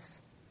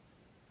things.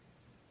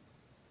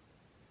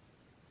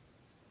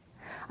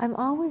 I'm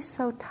always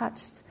so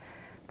touched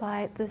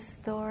by the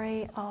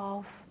story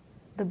of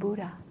the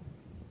Buddha.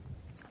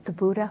 The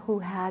Buddha who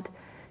had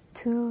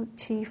two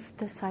chief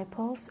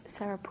disciples,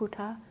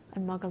 Sariputta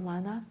and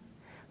Moggallana,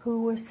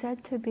 who were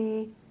said to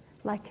be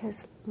like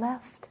his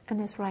left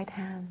and his right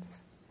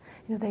hands.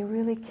 They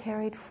really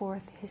carried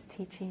forth his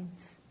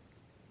teachings.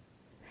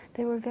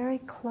 They were very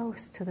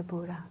close to the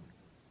Buddha.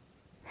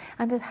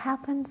 And it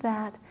happened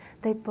that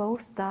they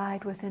both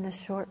died within a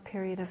short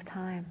period of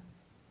time.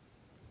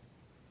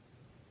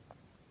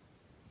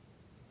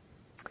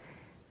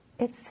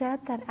 It's said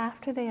that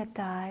after they had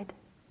died,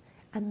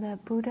 and the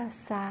Buddha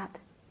sat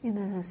in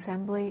an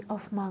assembly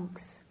of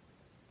monks,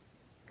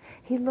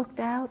 he looked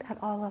out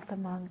at all of the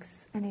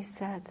monks and he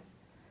said,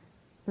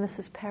 and this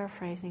is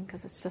paraphrasing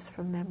because it's just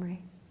from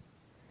memory,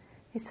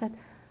 he said,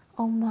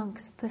 "O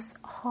monks, this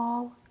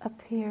hall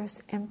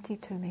appears empty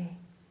to me.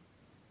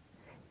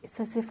 It's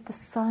as if the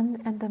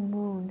sun and the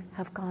moon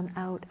have gone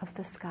out of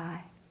the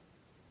sky."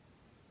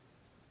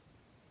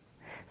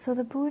 So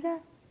the Buddha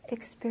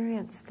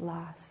experienced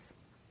loss.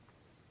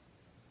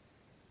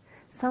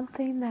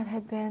 something that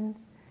had been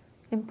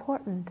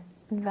important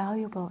and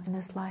valuable in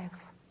his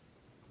life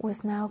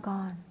was now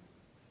gone.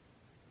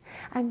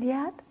 And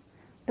yet,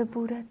 the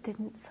Buddha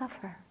didn't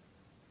suffer.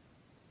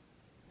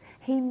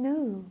 He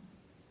knew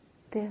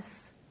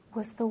this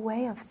was the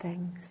way of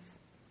things.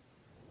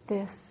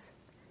 This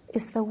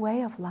is the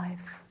way of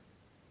life.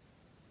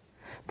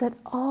 That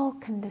all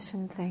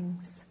conditioned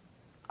things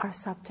are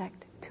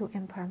subject to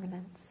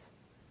impermanence.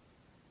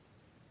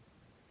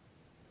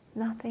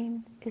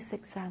 Nothing is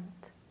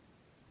exempt.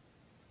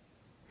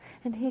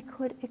 And he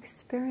could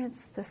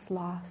experience this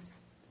loss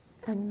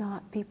and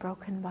not be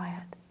broken by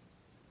it,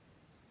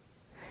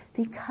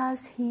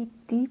 because he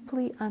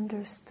deeply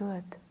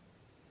understood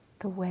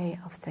the way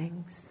of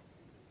things.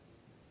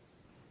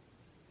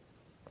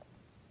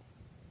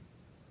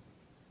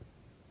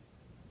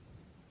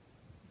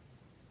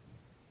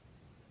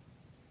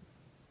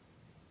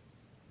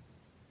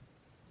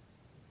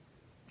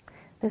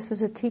 This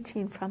is a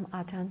teaching from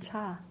Ajahn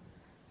Chah,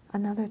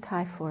 another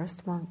Thai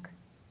forest monk.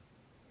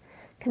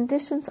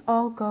 Conditions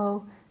all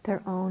go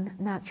their own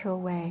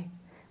natural way.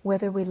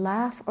 Whether we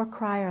laugh or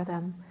cry at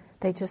them,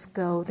 they just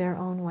go their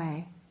own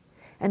way.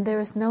 And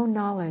there is no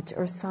knowledge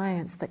or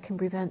science that can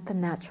prevent the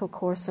natural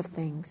course of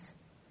things.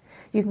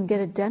 You can get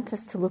a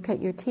dentist to look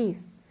at your teeth,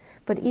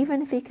 but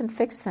even if he can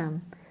fix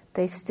them,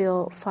 they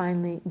still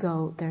finally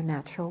go their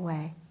natural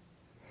way.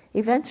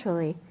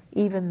 Eventually,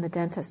 even the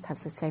dentist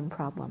has the same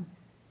problem.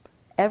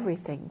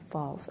 Everything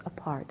falls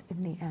apart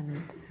in the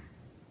end.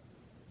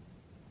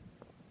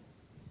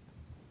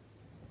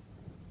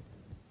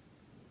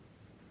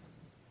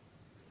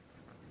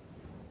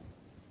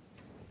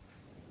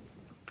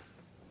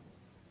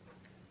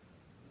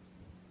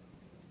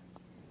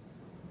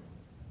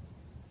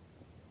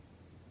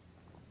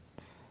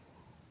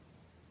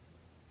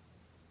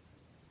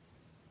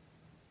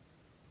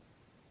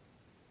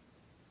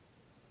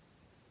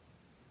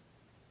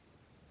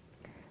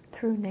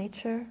 Through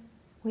nature,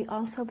 we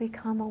also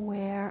become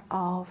aware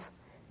of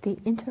the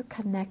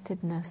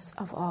interconnectedness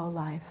of all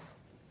life,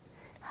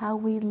 how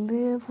we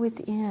live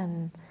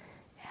within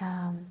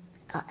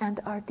and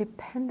are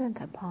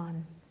dependent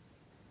upon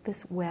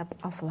this web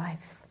of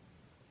life.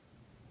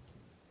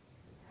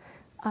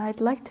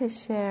 I'd like to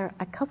share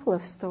a couple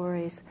of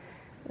stories.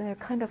 They're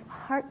kind of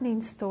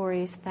heartening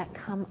stories that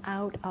come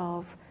out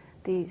of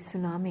the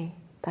tsunami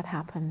that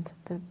happened,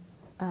 the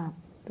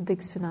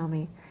big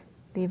tsunami,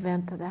 the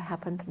event that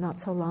happened not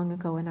so long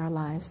ago in our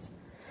lives.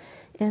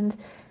 And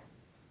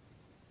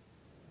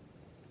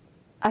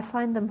I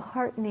find them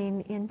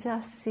heartening in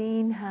just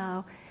seeing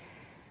how,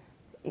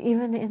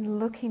 even in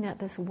looking at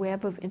this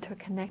web of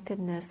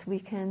interconnectedness,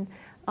 we can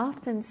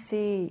often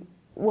see,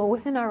 well,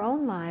 within our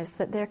own lives,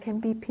 that there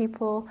can be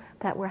people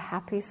that we're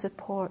happy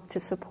to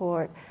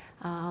support,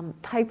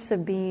 types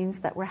of beings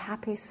that we're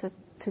happy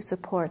to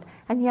support,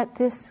 and yet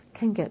this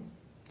can get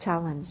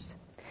challenged.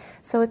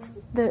 So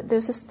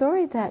there's a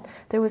story that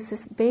there was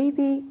this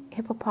baby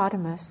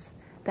hippopotamus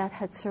that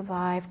had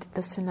survived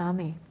the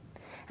tsunami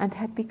and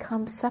had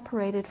become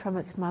separated from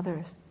its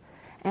mothers.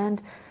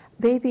 And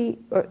baby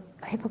or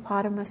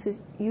hippopotamuses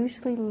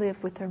usually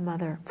live with their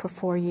mother for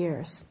 4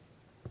 years.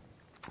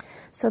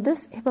 So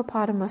this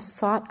hippopotamus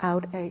sought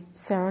out a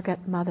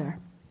surrogate mother,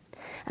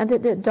 and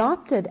it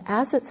adopted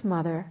as its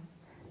mother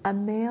a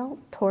male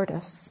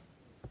tortoise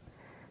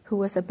who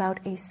was about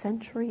a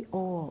century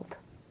old.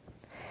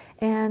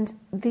 And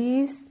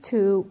these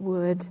two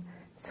would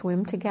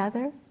swim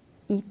together,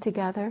 eat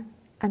together,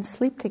 and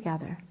sleep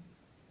together.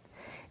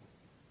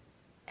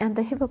 And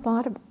the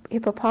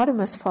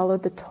hippopotamus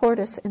followed the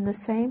tortoise in the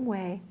same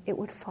way it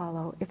would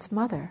follow its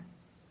mother.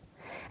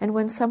 And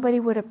when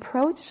somebody would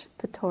approach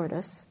the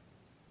tortoise,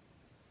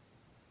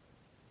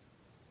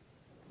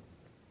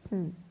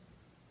 I'm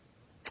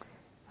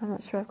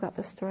not sure I've got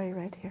the story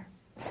right here.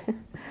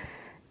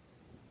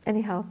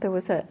 Anyhow, there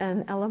was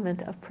an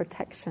element of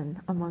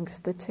protection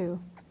amongst the two.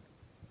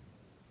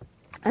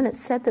 And it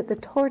said that the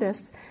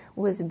tortoise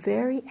was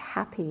very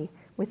happy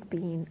with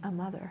being a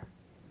mother.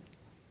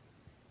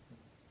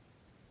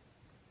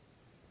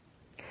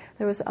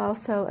 There was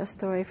also a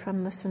story from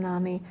the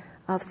tsunami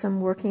of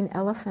some working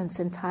elephants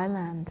in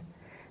Thailand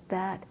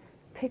that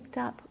picked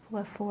up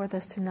before the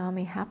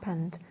tsunami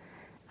happened,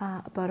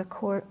 about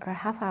a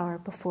half hour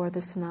before the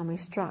tsunami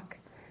struck,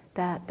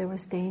 that there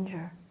was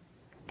danger.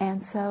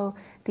 And so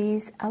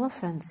these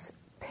elephants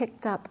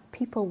picked up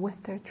people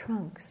with their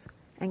trunks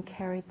and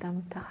carried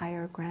them to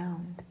higher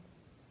ground.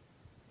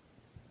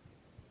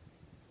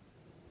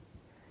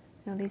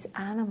 You know, these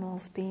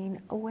animals being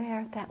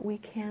aware that we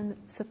can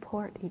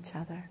support each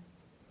other,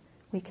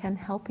 we can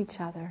help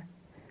each other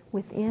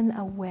within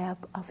a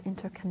web of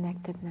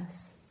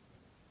interconnectedness.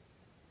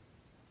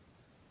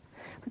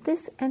 But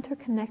this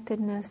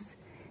interconnectedness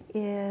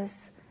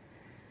is,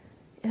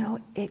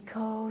 it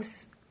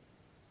goes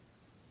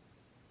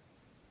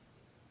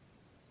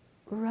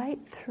right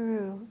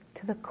through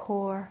to the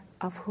core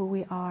of who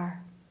we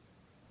are.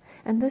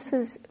 And this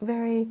is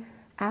very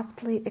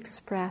aptly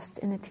expressed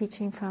in a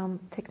teaching from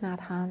Thich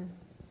Nhat Hanh.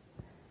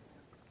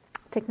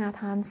 Thich Nhat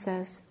Hanh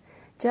says,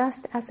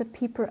 just as a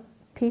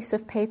piece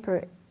of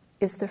paper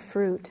is the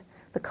fruit,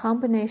 the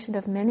combination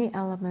of many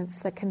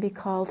elements that can be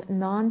called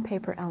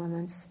non-paper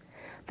elements.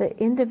 The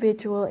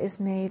individual is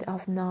made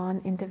of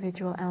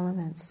non-individual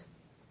elements.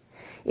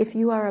 If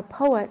you are a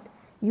poet,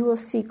 you will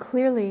see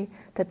clearly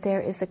that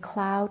there is a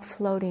cloud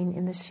floating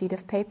in the sheet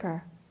of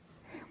paper.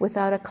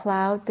 Without a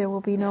cloud, there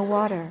will be no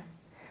water.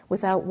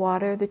 Without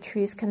water, the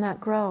trees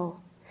cannot grow.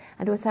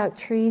 And without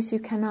trees, you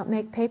cannot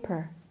make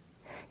paper.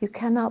 You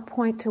cannot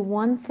point to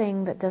one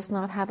thing that does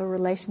not have a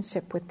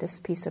relationship with this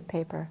piece of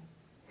paper.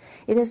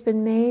 It has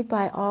been made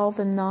by all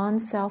the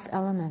non-self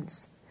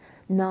elements,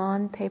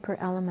 non-paper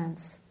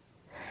elements.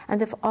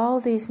 And if all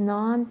these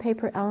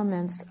non-paper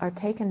elements are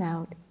taken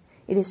out,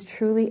 it is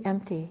truly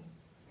empty,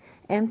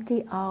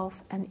 empty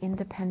of an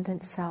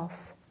independent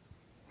self.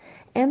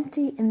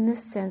 Empty in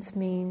this sense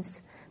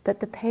means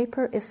that the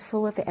paper is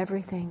full of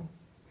everything,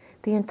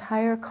 the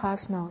entire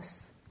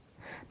cosmos.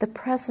 The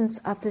presence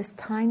of this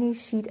tiny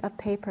sheet of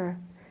paper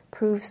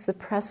proves the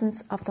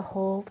presence of the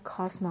whole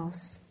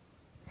cosmos.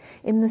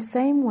 In the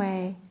same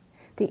way,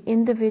 the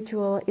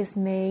individual is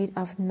made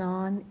of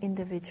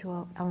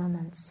non-individual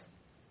elements.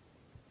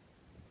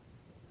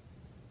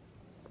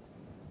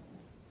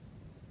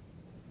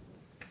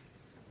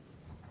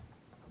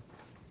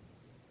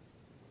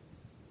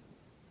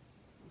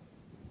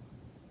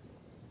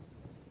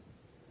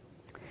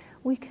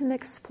 We can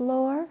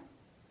explore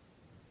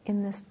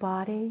in this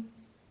body,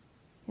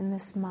 in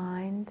this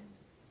mind,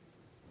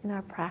 in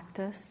our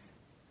practice,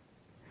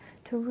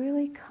 to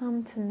really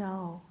come to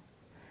know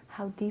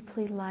how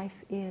deeply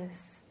life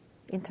is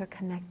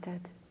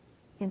interconnected,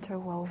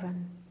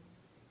 interwoven.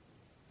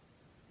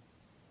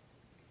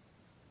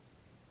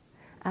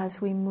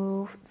 As we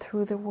move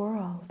through the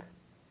world,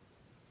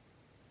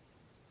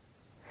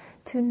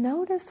 to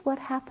notice what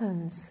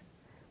happens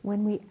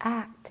when we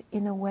act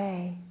in a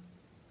way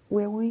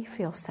where we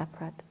feel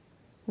separate,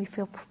 we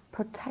feel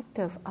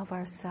protective of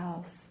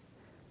ourselves,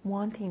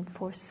 wanting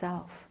for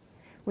self,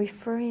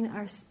 referring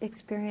our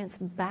experience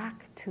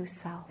back to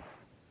self,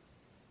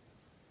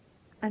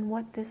 and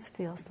what this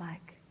feels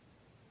like.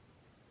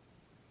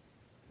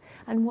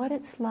 And what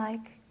it's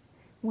like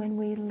when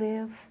we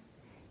live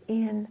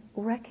in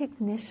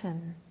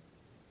recognition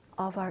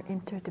of our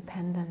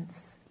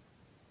interdependence,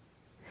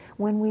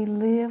 when we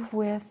live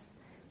with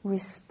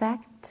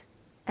respect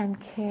and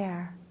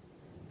care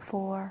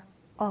for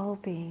all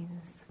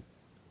beings,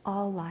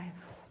 all life.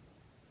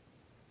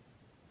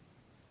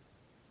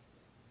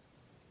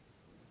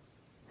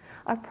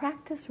 Our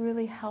practice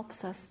really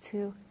helps us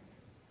to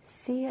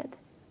see it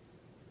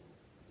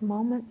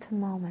moment to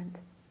moment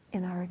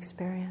in our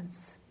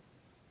experience.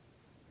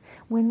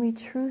 When we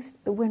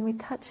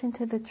touch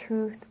into the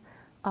truth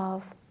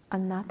of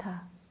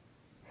anatta,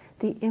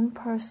 the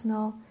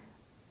impersonal,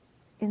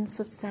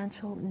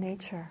 insubstantial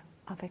nature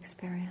of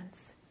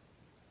experience,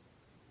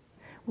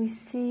 we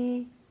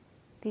see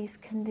these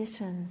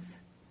conditions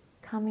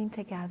coming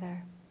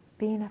together,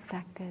 being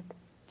affected,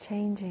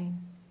 changing,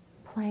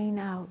 playing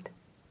out.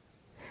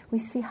 We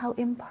see how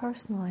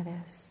impersonal it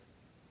is.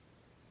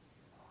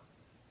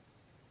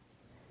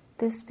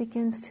 This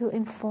begins to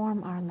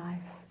inform our life,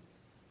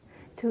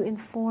 to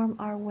inform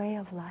our way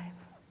of life.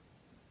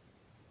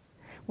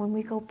 When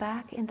we go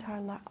back into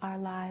our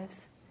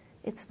lives,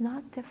 it's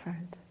not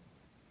different,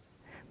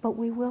 but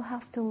we will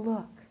have to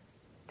look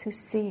to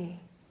see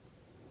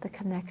the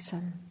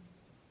connection.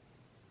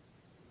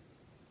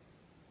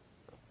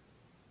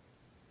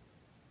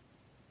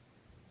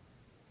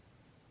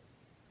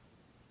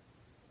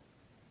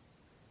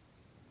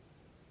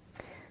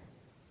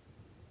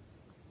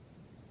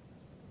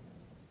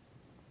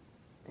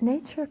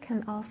 Nature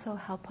can also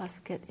help us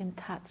get in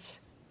touch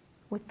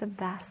with the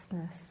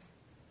vastness,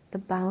 the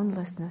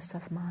boundlessness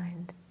of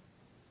mind.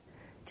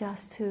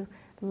 Just to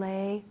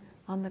lay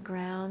on the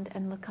ground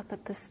and look up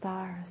at the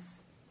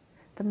stars,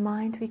 the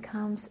mind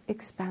becomes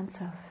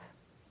expansive.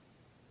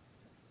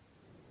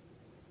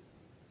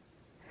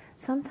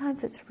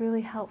 Sometimes it's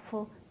really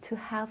helpful to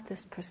have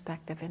this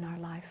perspective in our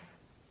life,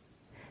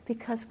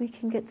 because we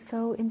can get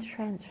so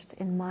entrenched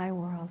in my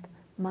world,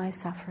 my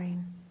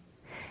suffering,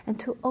 and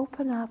to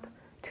open up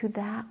to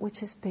that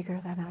which is bigger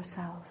than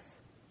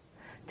ourselves,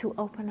 to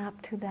open up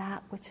to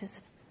that which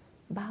is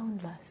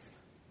boundless.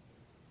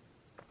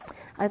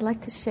 I'd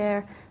like to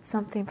share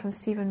something from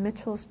Stephen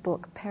Mitchell's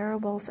book,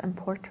 Parables and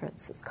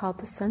Portraits. It's called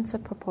The Sense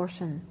of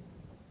Proportion.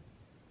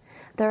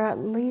 There are at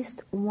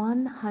least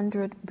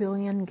 100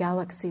 billion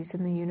galaxies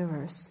in the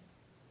universe.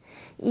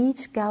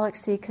 Each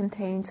galaxy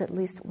contains at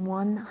least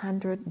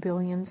 100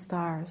 billion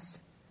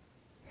stars.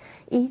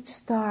 Each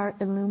star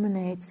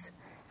illuminates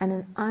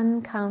an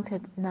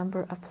uncounted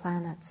number of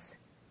planets,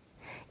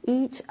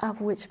 each of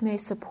which may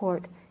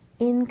support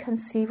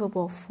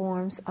inconceivable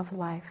forms of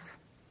life.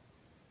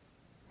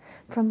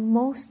 From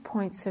most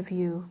points of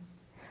view,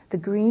 the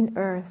green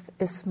earth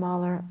is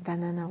smaller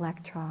than an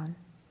electron.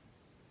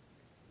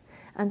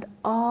 And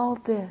all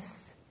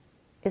this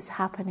is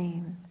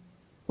happening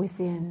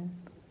within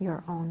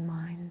your own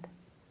mind.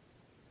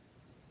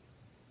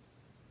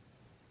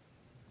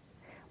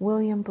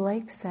 William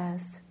Blake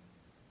says,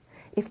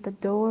 if the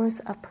doors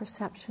of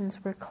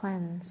perceptions were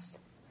cleansed,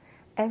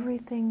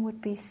 everything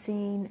would be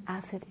seen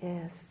as it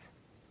is,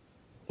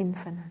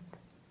 infinite.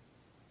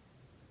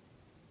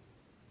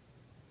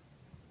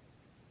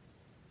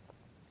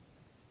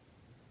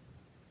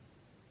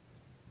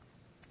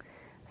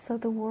 So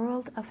the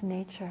world of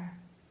nature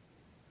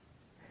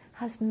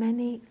has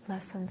many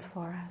lessons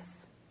for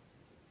us.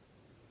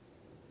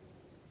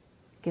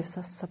 It gives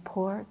us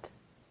support.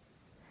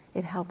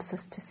 It helps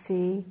us to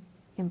see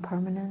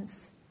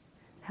impermanence.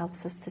 It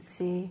helps us to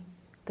see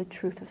the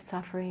truth of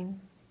suffering.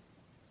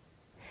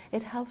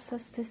 It helps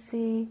us to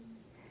see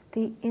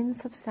the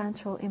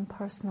insubstantial,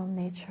 impersonal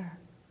nature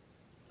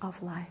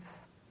of life.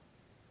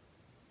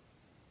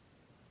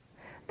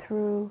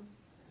 Through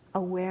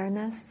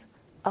awareness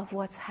of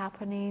what's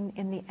happening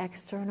in the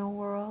external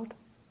world,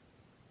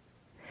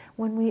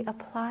 when we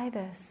apply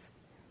this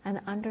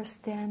and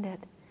understand it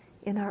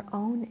in our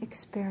own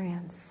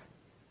experience,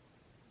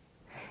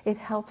 it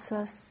helps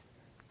us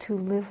to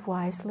live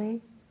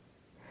wisely,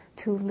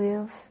 to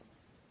live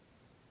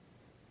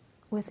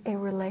with a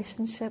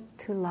relationship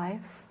to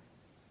life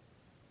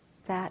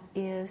that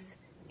is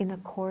in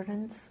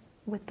accordance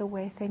with the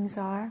way things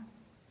are.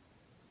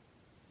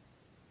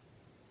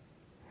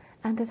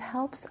 And it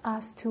helps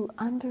us to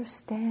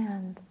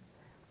understand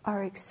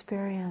our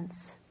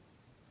experience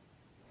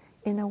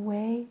in a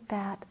way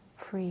that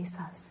frees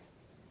us.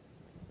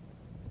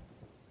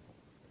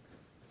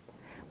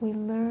 We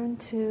learn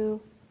to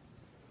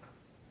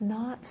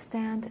not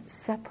stand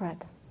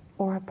separate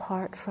or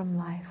apart from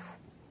life.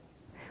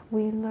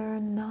 We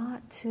learn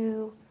not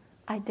to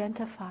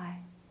identify,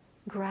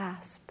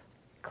 grasp,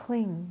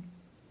 cling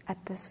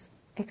at this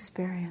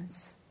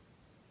experience.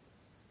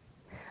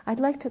 I'd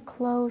like to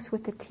close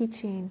with the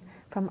teaching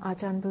from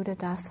Ajahn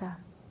Buddhadasa.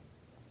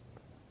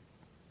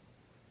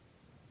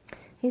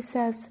 He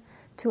says,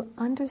 to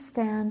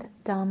understand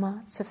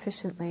Dhamma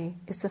sufficiently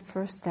is the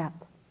first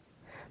step,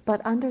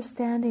 but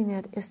understanding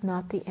it is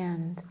not the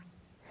end.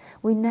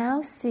 We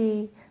now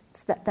see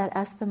that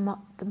as the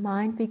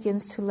mind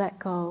begins to let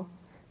go,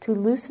 to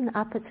loosen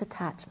up its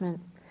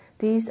attachment,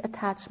 these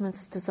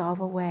attachments dissolve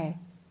away.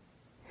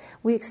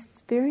 We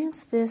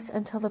experience this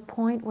until the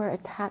point where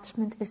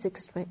attachment is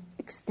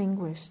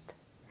extinguished.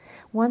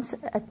 Once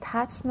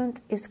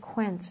attachment is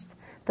quenched,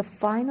 the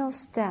final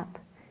step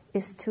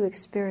is to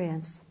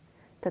experience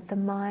that the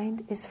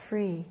mind is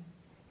free,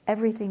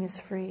 everything is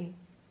free.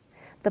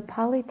 The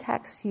Pali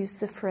texts use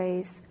the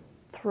phrase,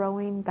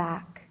 throwing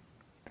back.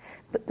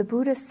 But the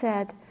Buddha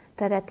said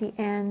that at the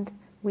end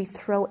we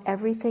throw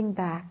everything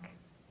back.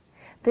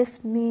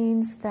 This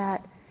means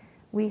that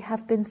we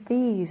have been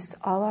thieves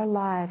all our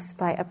lives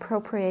by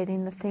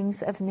appropriating the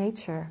things of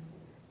nature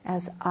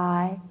as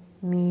I,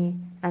 me,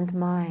 and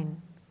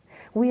mine.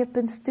 We have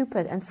been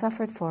stupid and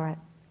suffered for it.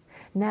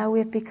 Now we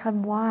have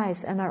become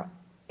wise and are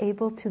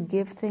able to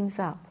give things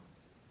up.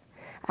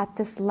 At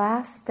this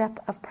last step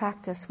of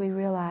practice, we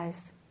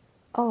realize,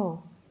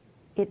 oh,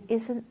 it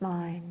isn't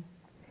mine.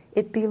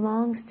 It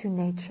belongs to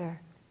nature.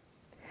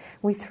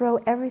 We throw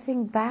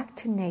everything back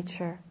to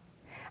nature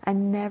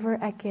and never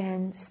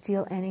again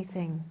steal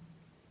anything.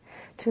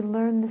 To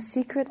learn the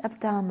secret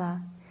of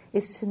Dhamma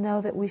is to know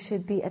that we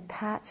should be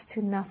attached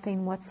to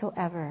nothing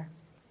whatsoever,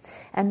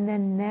 and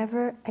then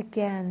never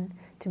again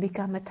to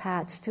become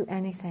attached to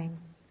anything.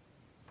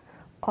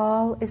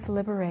 All is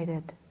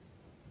liberated.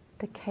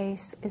 The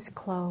case is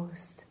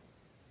closed.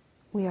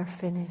 We are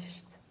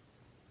finished.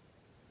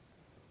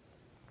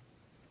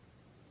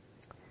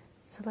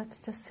 So let's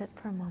just sit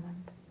for a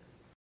moment.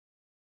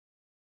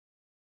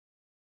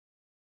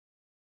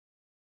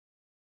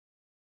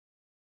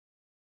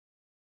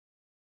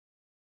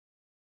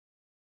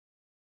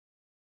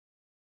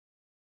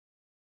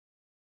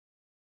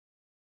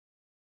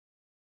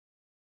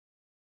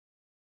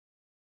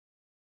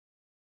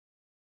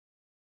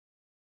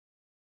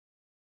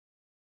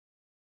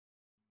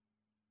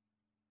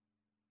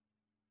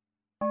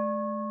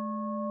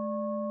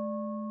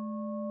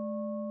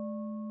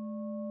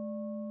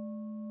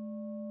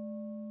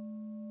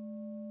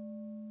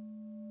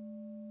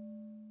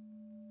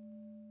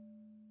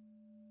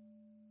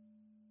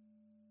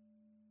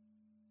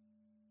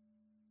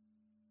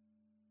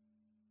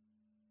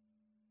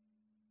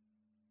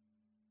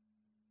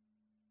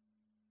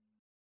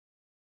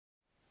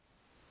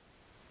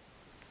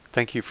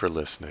 Thank you for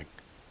listening.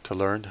 To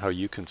learn how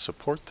you can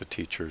support the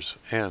teachers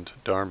and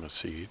Dharma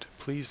Seed,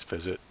 please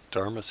visit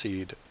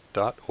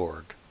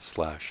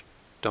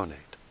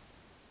dharmaseed.org/donate.